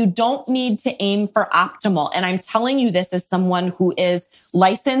 right? So you don't need to aim for optimal. And I'm telling you this as someone who is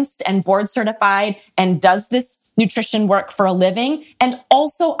licensed and board certified and does this nutrition work for a living and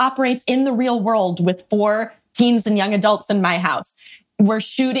also operates in the real world with 4 teens and young adults in my house. We're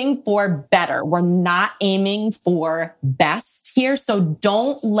shooting for better. We're not aiming for best here. So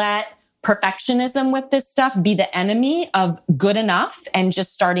don't let perfectionism with this stuff be the enemy of good enough and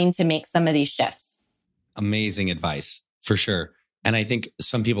just starting to make some of these shifts. Amazing advice, for sure. And I think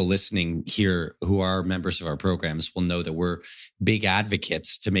some people listening here who are members of our programs will know that we're big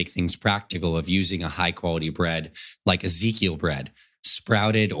advocates to make things practical of using a high quality bread like Ezekiel bread,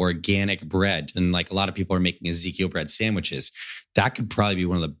 sprouted organic bread. And like a lot of people are making Ezekiel bread sandwiches. That could probably be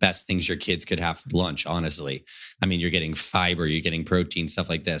one of the best things your kids could have for lunch, honestly. I mean, you're getting fiber, you're getting protein, stuff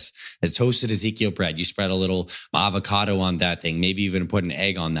like this. It's toasted Ezekiel bread. You spread a little avocado on that thing, maybe even put an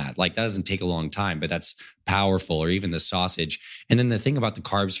egg on that. Like that doesn't take a long time, but that's powerful, or even the sausage. And then the thing about the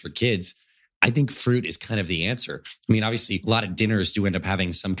carbs for kids, I think fruit is kind of the answer. I mean, obviously, a lot of dinners do end up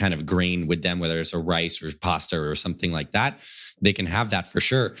having some kind of grain with them, whether it's a rice or pasta or something like that. They can have that for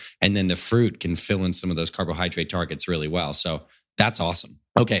sure. And then the fruit can fill in some of those carbohydrate targets really well. So that's awesome.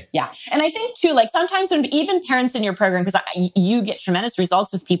 Okay. Yeah. And I think too, like sometimes when even parents in your program, because you get tremendous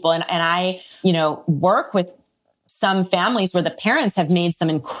results with people, and I, work with some families where the parents have made some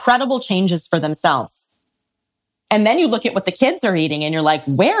incredible changes for themselves. And then you look at what the kids are eating and you're like,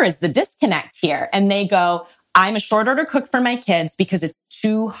 where is the disconnect here? And they go, I'm a short order cook for my kids because it's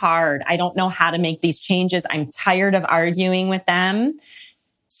too hard. I don't know how to make these changes. I'm tired of arguing with them.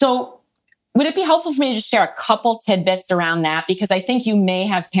 So would it be helpful for me to just share a couple tidbits around that? Because I think you may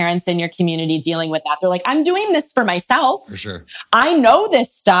have parents in your community dealing with that. They're like, I'm doing this for myself. For sure. I know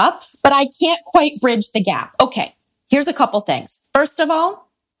this stuff, but I can't quite bridge the gap. Okay, here's a couple things. First of all,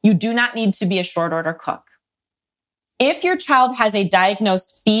 you do not need to be a short order cook. If your child has a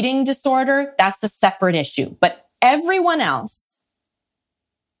diagnosed feeding disorder, that's a separate issue. But everyone else,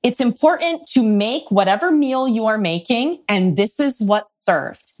 it's important to make whatever meal you are making, and this is what's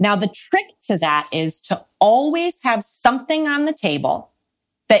served. Now, the trick to that is to always have something on the table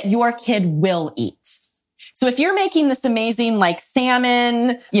that your kid will eat. So if you're making this amazing like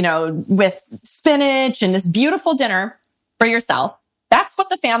salmon, with spinach and this beautiful dinner for yourself, that's what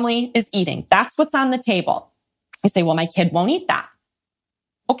the family is eating. That's what's on the table. I say, well, my kid won't eat that.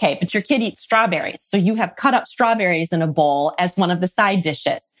 Okay, but your kid eats strawberries. So you have cut up strawberries in a bowl as one of the side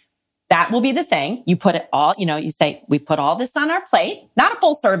dishes. That will be the thing. You put it all, you say, we put all this on our plate, not a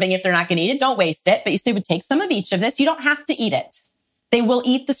full serving if they're not going to eat it. Don't waste it. But you say, we take some of each of this. You don't have to eat it. They will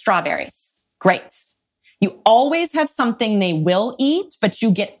eat the strawberries. Great. You always have something they will eat, but you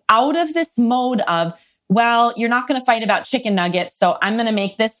get out of this mode of, well, you're not going to fight about chicken nuggets, so I'm going to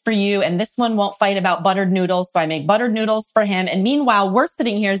make this for you. And this one won't fight about buttered noodles, so I make buttered noodles for him. And meanwhile, we're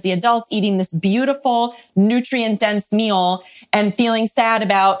sitting here as the adults eating this beautiful, nutrient-dense meal and feeling sad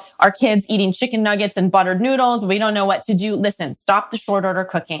about our kids eating chicken nuggets and buttered noodles. We don't know what to do. Listen, stop the short order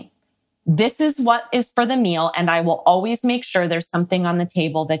cooking. This is what is for the meal, and I will always make sure there's something on the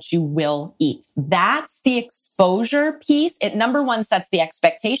table that you will eat. That's the exposure piece. It, number one, sets the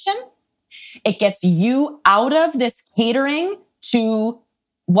expectation. It gets you out of this catering to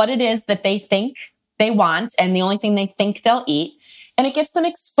what it is that they think they want and the only thing they think they'll eat. And it gets them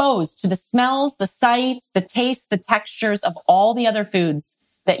exposed to the smells, the sights, the tastes, the textures of all the other foods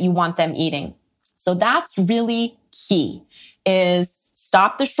that you want them eating. So that's really key, is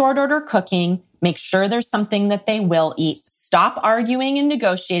stop the short order cooking, make sure there's something that they will eat. Stop arguing and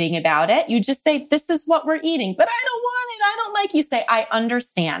negotiating about it. You just say, this is what we're eating, but I don't want it. I don't like. You say, I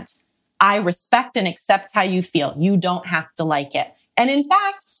understand. I respect and accept how you feel. You don't have to like it. And in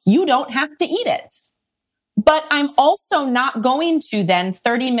fact, you don't have to eat it. But I'm also not going to then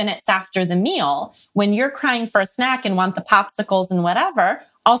 30 minutes after the meal, when you're crying for a snack and want the popsicles and whatever,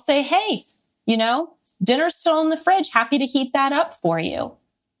 I'll say, hey, dinner's still in the fridge. Happy to heat that up for you.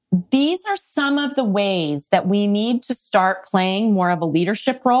 These are some of the ways that we need to start playing more of a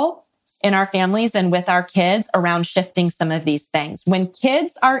leadership role in our families and with our kids around shifting some of these things. When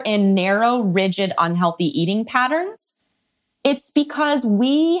kids are in narrow, rigid, unhealthy eating patterns, it's because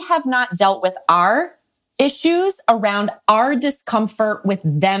we have not dealt with our issues around our discomfort with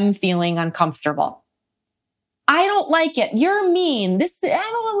them feeling uncomfortable. I don't like it. You're mean. I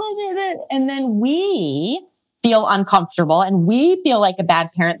don't like it. And then we feel uncomfortable and we feel like a bad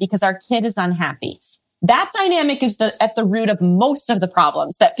parent because our kid is unhappy. That dynamic is at the root of most of the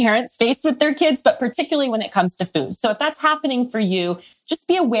problems that parents face with their kids, but particularly when it comes to food. So if that's happening for you, just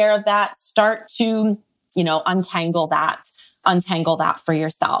be aware of that. Start to, untangle that for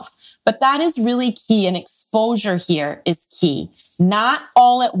yourself. But that is really key. And exposure here is key. Not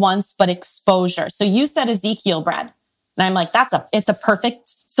all at once, but exposure. So you said Ezekiel bread. And I'm like, it's a perfect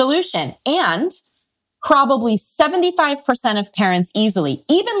solution. And probably 75% of parents easily,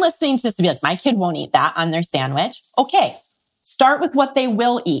 even listening to this, would be like, my kid won't eat that on their sandwich. Okay, start with what they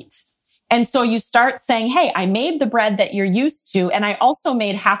will eat. And so you start saying, hey, I made the bread that you're used to, and I also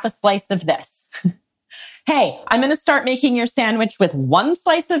made half a slice of this. Hey, I'm going to start making your sandwich with one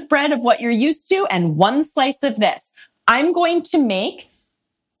slice of bread of what you're used to and one slice of this. I'm going to make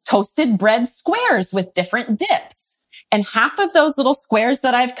toasted bread squares with different dips. And half of those little squares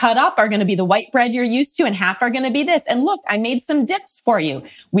that I've cut up are going to be the white bread you're used to, and half are going to be this. And look, I made some dips for you.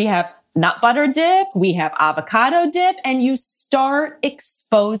 We have nut butter dip, we have avocado dip, and you start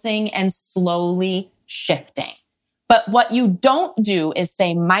exposing and slowly shifting. But what you don't do is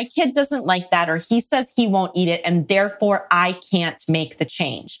say, my kid doesn't like that, or he says he won't eat it, and therefore I can't make the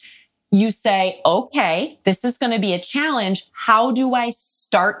change. You say, okay, this is going to be a challenge. How do I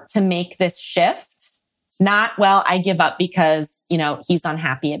start to make this shift? Not, well, I give up because, he's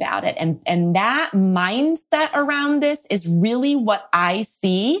unhappy about it. And that mindset around this is really what I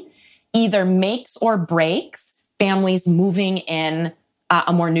see either makes or breaks families moving in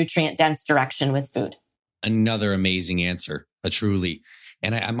a more nutrient dense direction with food. Another amazing answer, truly.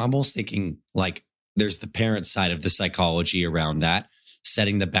 And I'm almost thinking like there's the parent side of the psychology around that,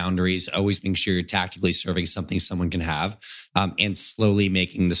 setting the boundaries, always making sure you're tactically serving something someone can have, and slowly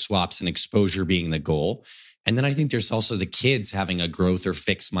making the swaps and exposure being the goal. And then I think there's also the kids having a growth or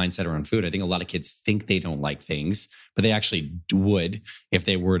fixed mindset around food. I think a lot of kids think they don't like things, but they actually would if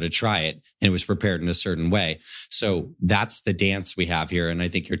they were to try it and it was prepared in a certain way. So that's the dance we have here. And I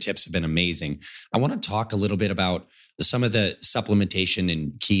think your tips have been amazing. I want to talk a little bit about some of the supplementation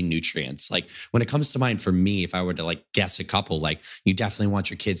and key nutrients. Like when it comes to mind for me, if I were to guess a couple, you definitely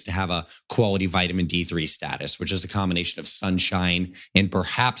want your kids to have a quality vitamin D3 status, which is a combination of sunshine and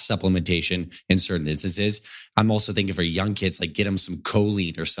perhaps supplementation in certain instances. I'm also thinking for young kids, get them some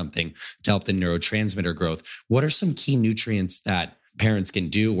choline or something to help the neurotransmitter growth. What are some key nutrients that parents can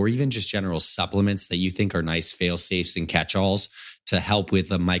do, or even just general supplements that you think are nice fail-safes and catch-alls to help with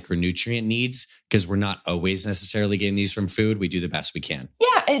the micronutrient needs? Because we're not always necessarily getting these from food. We do the best we can.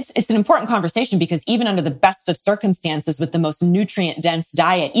 Yeah, it's an important conversation because even under the best of circumstances with the most nutrient-dense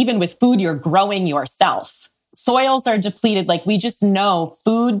diet, even with food you're growing yourself, soils are depleted. We just know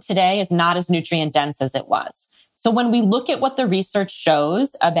food today is not as nutrient-dense as it was. So when we look at what the research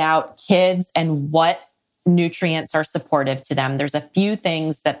shows about kids and what nutrients are supportive to them, there's a few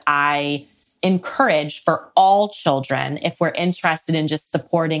things that I encourage for all children if we're interested in just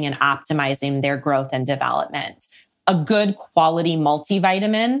supporting and optimizing their growth and development. A good quality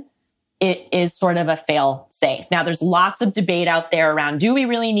multivitamin, it is sort of a fail safe. Now, there's lots of debate out there around, do we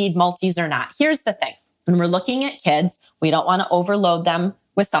really need multis or not? Here's the thing. When we're looking at kids, we don't want to overload them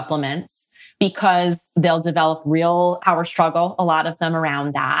with supplements because they'll develop real power struggle, a lot of them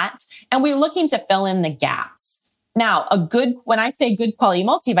around that. And we're looking to fill in the gaps. Now, when I say good quality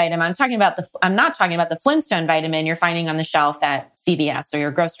multivitamin, I'm not talking about the Flintstone vitamin you're finding on the shelf at CVS or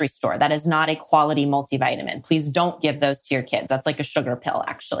your grocery store. That is not a quality multivitamin. Please don't give those to your kids. That's like a sugar pill,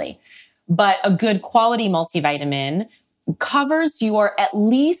 actually. But a good quality multivitamin covers at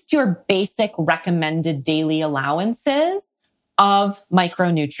least your basic recommended daily allowances of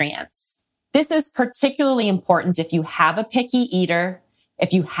micronutrients. This is particularly important if you have a picky eater,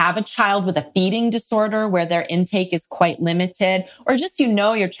 if you have a child with a feeding disorder where their intake is quite limited, or just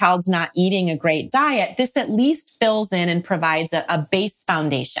your child's not eating a great diet. This at least fills in and provides a base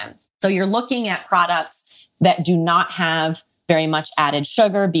foundation. So you're looking at products that do not have very much added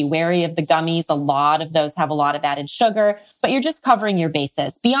sugar. Be wary of the gummies. A lot of those have a lot of added sugar, but you're just covering your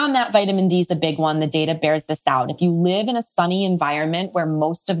bases. Beyond that, vitamin D is a big one. The data bears this out. If you live in a sunny environment where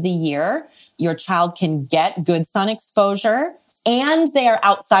most of the year your child can get good sun exposure and they are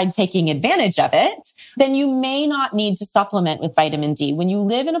outside taking advantage of it, then you may not need to supplement with vitamin D. When you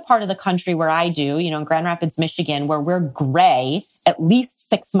live in a part of the country where I do, in Grand Rapids, Michigan, where we're gray at least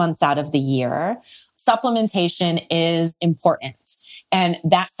 6 months out of the year, supplementation is important. And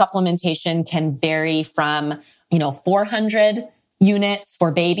that supplementation can vary from, 400 units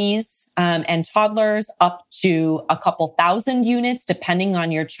for babies and toddlers up to a couple thousand units, depending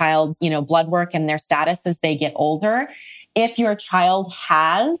on your child's, blood work and their status as they get older. If your child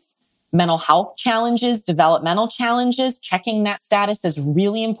has mental health challenges, developmental challenges, checking that status is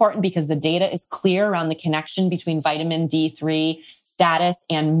really important because the data is clear around the connection between vitamin D3 status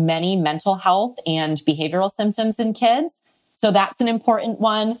and many mental health and behavioral symptoms in kids. So that's an important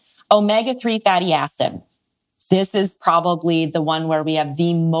one. Omega-3 fatty acid. This is probably the one where we have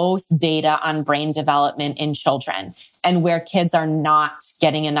the most data on brain development in children and where kids are not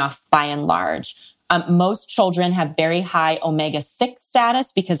getting enough by and large. Most children have very high omega-6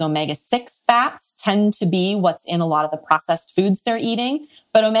 status because omega-6 fats tend to be what's in a lot of the processed foods they're eating.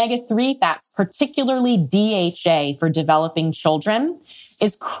 But omega-3 fats, particularly DHA for developing children,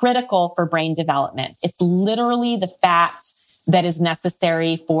 is critical for brain development. It's literally the fat that is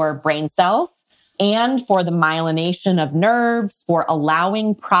necessary for brain cells. and for the myelination of nerves, for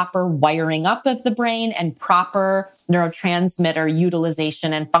allowing proper wiring up of the brain and proper neurotransmitter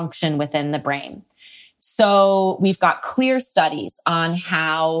utilization and function within the brain. So we've got clear studies on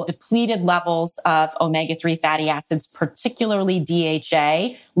how depleted levels of omega-3 fatty acids, particularly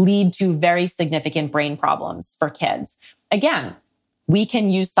DHA, lead to very significant brain problems for kids. Again, we can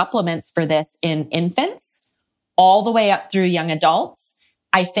use supplements for this in infants all the way up through young adults.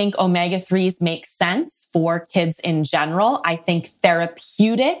 I think omega-3s make sense for kids in general. I think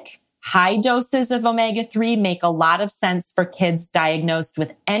therapeutic high doses of omega-3 make a lot of sense for kids diagnosed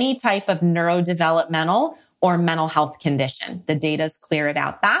with any type of neurodevelopmental or mental health condition. The data is clear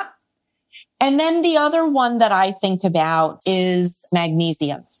about that. And then the other one that I think about is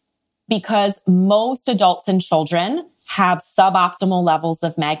magnesium, because most adults and children have suboptimal levels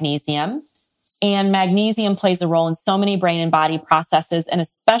of magnesium. And magnesium plays a role in so many brain and body processes, and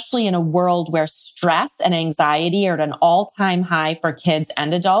especially in a world where stress and anxiety are at an all-time high for kids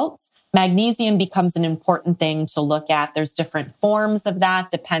and adults. Magnesium becomes an important thing to look at. There's different forms of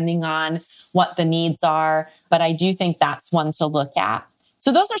that depending on what the needs are, but I do think that's one to look at.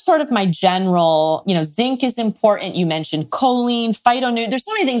 So those are sort of my general, zinc is important. You mentioned choline, phytonutrients. There's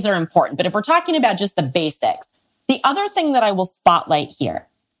so many things that are important, but if we're talking about just the basics, the other thing that I will spotlight here,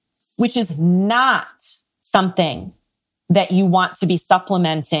 which is not something that you want to be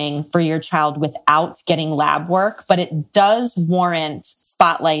supplementing for your child without getting lab work, but it does warrant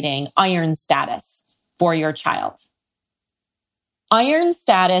spotlighting iron status for your child. Iron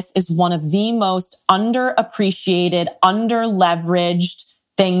status is one of the most underappreciated, underleveraged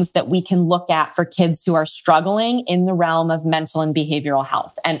things that we can look at for kids who are struggling in the realm of mental and behavioral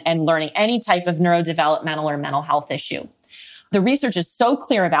health and learning any type of neurodevelopmental or mental health issue. The research is so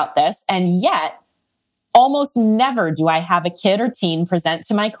clear about this, and yet almost never do I have a kid or teen present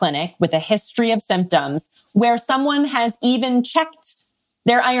to my clinic with a history of symptoms where someone has even checked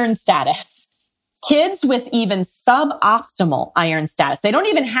their iron status. Kids with even suboptimal iron status, they don't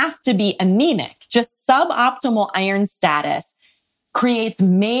even have to be anemic, just suboptimal iron status creates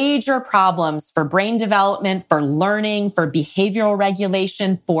major problems for brain development, for learning, for behavioral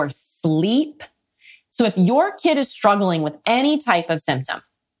regulation, for sleep. So if your kid is struggling with any type of symptom,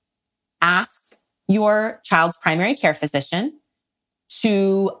 ask your child's primary care physician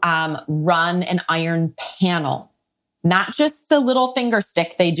to run an iron panel, not just the little finger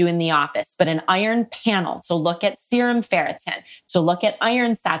stick they do in the office, but an iron panel to look at serum ferritin, to look at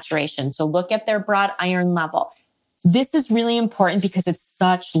iron saturation, to look at their broad iron level. This is really important because it's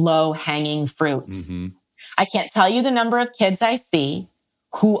such low-hanging fruit. Mm-hmm. I can't tell you the number of kids I see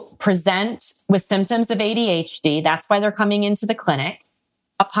who present with symptoms of ADHD. That's why they're coming into the clinic.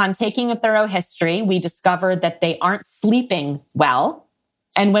 Upon taking a thorough history, we discovered that they aren't sleeping well.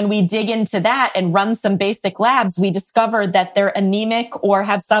 And when we dig into that and run some basic labs, we discovered that they're anemic or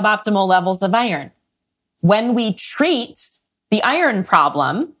have suboptimal levels of iron. When we treat the iron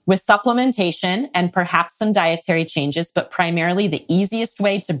problem with supplementation and perhaps some dietary changes, but primarily the easiest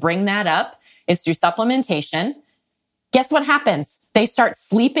way to bring that up is through supplementation. Guess what happens? They start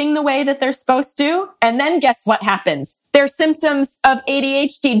sleeping the way that they're supposed to. And then guess what happens? Their symptoms of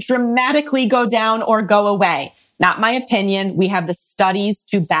ADHD dramatically go down or go away. Not my opinion. We have the studies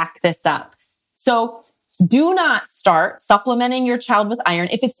to back this up. So do not start supplementing your child with iron.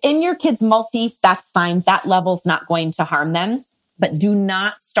 If it's in your kid's multi, that's fine. That level's not going to harm them. But do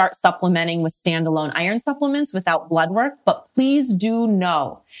not start supplementing with standalone iron supplements without blood work. But please do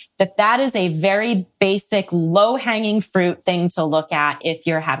know that that is a very basic, low-hanging fruit thing to look at if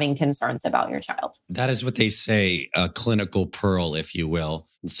you're having concerns about your child. That is what they say, a clinical pearl, if you will.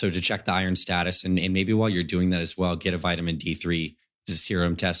 So to check the iron status, and maybe while you're doing that as well, get a vitamin D3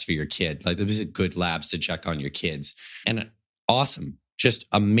 serum test for your kid. Like, those are good labs to check on your kids. And awesome. Just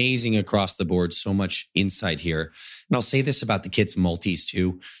amazing across the board. So much insight here. And I'll say this about the kids' multis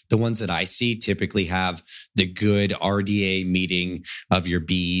too. The ones that I see typically have the good RDA meeting of your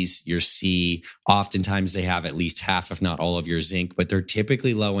B's, your C. Oftentimes they have at least half, if not all of your zinc, but they're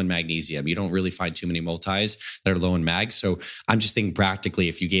typically low in magnesium. You don't really find too many multis that are low in mag. So I'm just thinking practically,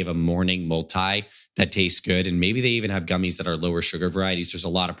 if you gave a morning multi that tastes good, and maybe they even have gummies that are lower sugar varieties. There's a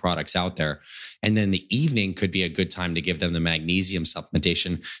lot of products out there. And then the evening could be a good time to give them the magnesium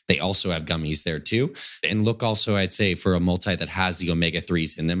supplementation. They also have gummies there too. And look also, I'd say, for a multi that has the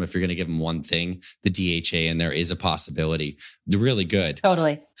omega-3s in them, if you're going to give them one thing, the DHA in there is a possibility. They're really good.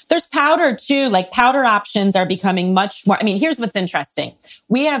 Totally. There's powder too. Like, powder options are becoming much more. I mean, here's what's interesting.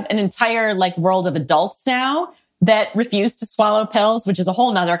 We have an entire world of adults now that refuse to swallow pills, which is a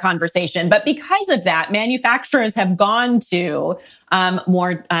whole nother conversation. But because of that, manufacturers have gone to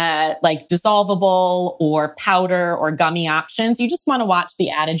more like dissolvable or powder or gummy options. You just want to watch the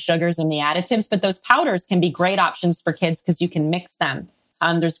added sugars and the additives, but those powders can be great options for kids because you can mix them.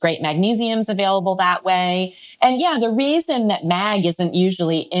 There's great magnesiums available that way. And yeah, the reason that mag isn't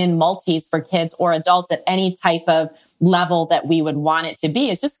usually in multis for kids or adults at any type of level that we would want it to be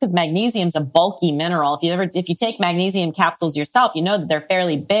is just because magnesium is a bulky mineral. If you take magnesium capsules yourself, you know that they're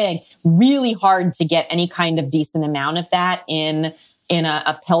fairly big, really hard to get any kind of decent amount of that in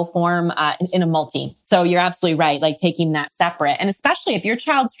a pill form, in a multi. So you're absolutely right. Like taking that separate. And especially if your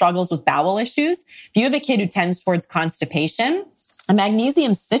child struggles with bowel issues, if you have a kid who tends towards constipation, a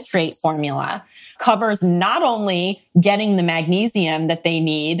magnesium citrate formula covers not only getting the magnesium that they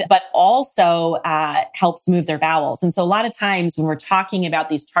need, but also helps move their bowels. And so a lot of times when we're talking about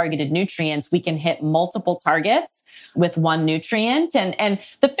these targeted nutrients, we can hit multiple targets with one nutrient. And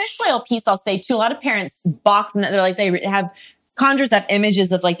the fish oil piece, I'll say too, a lot of parents balk. They're like, they have conjures up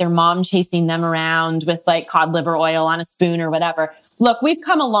images of like their mom chasing them around with like cod liver oil on a spoon or whatever. Look, we've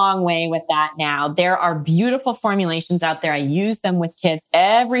come a long way with that now. There are beautiful formulations out there. I use them with kids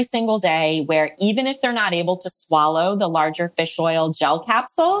every single day where even if they're not able to swallow the larger fish oil gel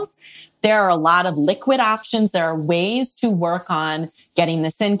capsules, there are a lot of liquid options. There are ways to work on getting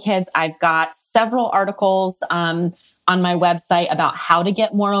this in kids. I've got several articles on my website about how to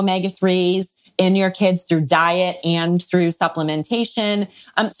get more omega-3s in your kids through diet and through supplementation.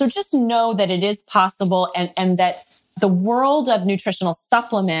 So just know that it is possible and that the world of nutritional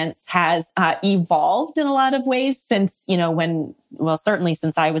supplements has evolved in a lot of ways since, certainly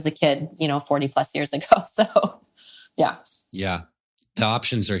since I was a kid, 40 plus years ago. So, yeah. Yeah. The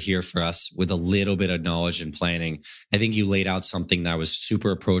options are here for us with a little bit of knowledge and planning. I think you laid out something that was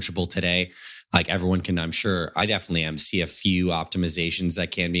super approachable today. Like everyone can, I'm sure, I definitely see a few optimizations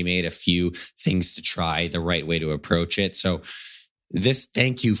that can be made, a few things to try, the right way to approach it. So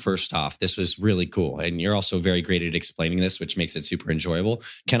thank you first off. This was really cool. And you're also very great at explaining this, which makes it super enjoyable.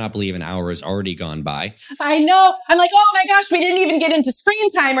 Cannot believe an hour has already gone by. I know. I'm like, oh my gosh, we didn't even get into screen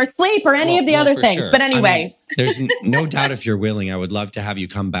time or sleep or any of the other things. Sure. But anyway. There's no doubt if you're willing, I would love to have you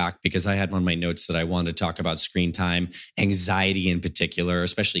come back because I had on my notes that I wanted to talk about screen time, anxiety in particular,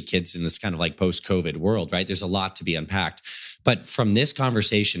 especially kids in this kind of like post-COVID world, right? There's a lot to be unpacked. But from this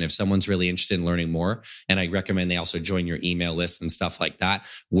conversation, if someone's really interested in learning more, and I recommend they also join your email list and stuff like that,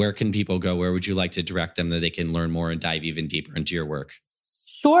 where can people go? Where would you like to direct them that they can learn more and dive even deeper into your work?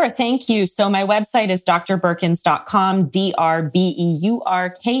 Sure. Thank you. So my website is drbeurkens.com,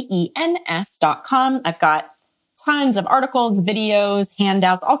 DRBEURKENS.com. I've got tons of articles, videos,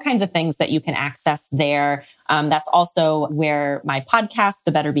 handouts, all kinds of things that you can access there. That's also where my podcast,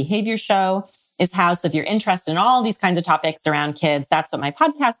 The Better Behavior Show, is housed. So if you're interested in all these kinds of topics around kids, that's what my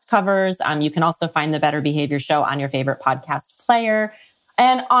podcast covers. You can also find The Better Behavior Show on your favorite podcast player.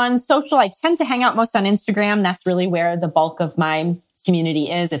 And on social, I tend to hang out most on Instagram. That's really where the bulk of my community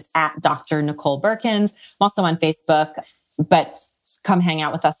is. It's at Dr. Nicole Beurkens. I'm also on Facebook, but come hang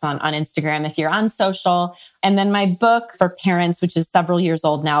out with us on Instagram if you're on social. And then my book for parents, which is several years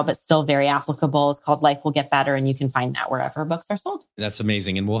old now, but still very applicable, is called Life Will Get Better. And you can find that wherever books are sold. That's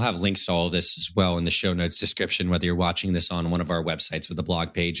amazing. And we'll have links to all of this as well in the show notes description, whether you're watching this on one of our websites with a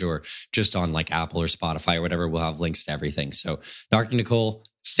blog page or just on like Apple or Spotify or whatever, we'll have links to everything. So Dr. Nicole,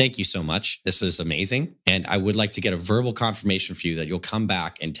 thank you so much. This was amazing. And I would like to get a verbal confirmation for you that you'll come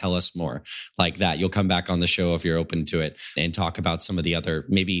back and tell us more like that. You'll come back on the show if you're open to it and talk about some of the other,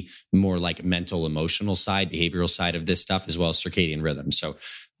 maybe more like mental, emotional side, behavioral side of this stuff, as well as circadian rhythm. So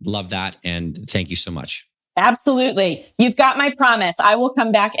love that. And thank you so much. Absolutely. You've got my promise. I will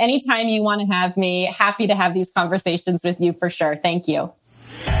come back anytime you want to have me. Happy to have these conversations with you for sure. Thank you.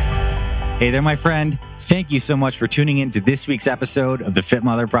 Hey there, my friend. Thank you so much for tuning in to this week's episode of the Fit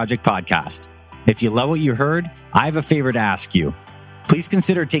Mother Project podcast. If you love what you heard, I have a favor to ask you. Please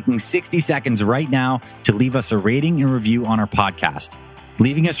consider taking 60 seconds right now to leave us a rating and review on our podcast.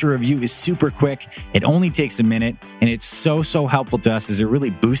 Leaving us a review is super quick. It only takes a minute, and it's so helpful to us as it really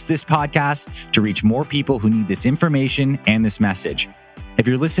boosts this podcast to reach more people who need this information and this message. If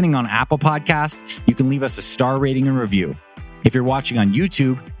you're listening on Apple Podcast, you can leave us a star rating and review. If you're watching on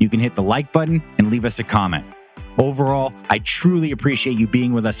YouTube, you can hit the like button and leave us a comment. Overall, I truly appreciate you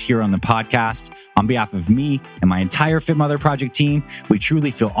being with us here on the podcast. On behalf of me and my entire Fit Mother Project team, we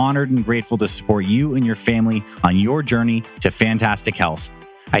truly feel honored and grateful to support you and your family on your journey to fantastic health.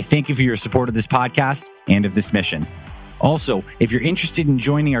 I thank you for your support of this podcast and of this mission. Also, if you're interested in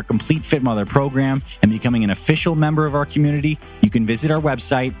joining our Complete Fit Mother program and becoming an official member of our community, you can visit our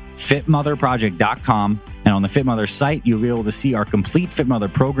website, fitmotherproject.com. And on the Fit Mother site, you'll be able to see our Complete Fit Mother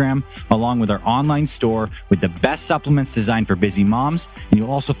program, along with our online store with the best supplements designed for busy moms. And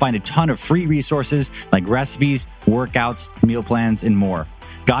you'll also find a ton of free resources like recipes, workouts, meal plans, and more.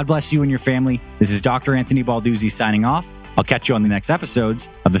 God bless you and your family. This is Dr. Anthony Balduzzi signing off. I'll catch you on the next episodes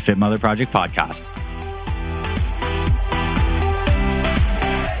of the Fit Mother Project podcast.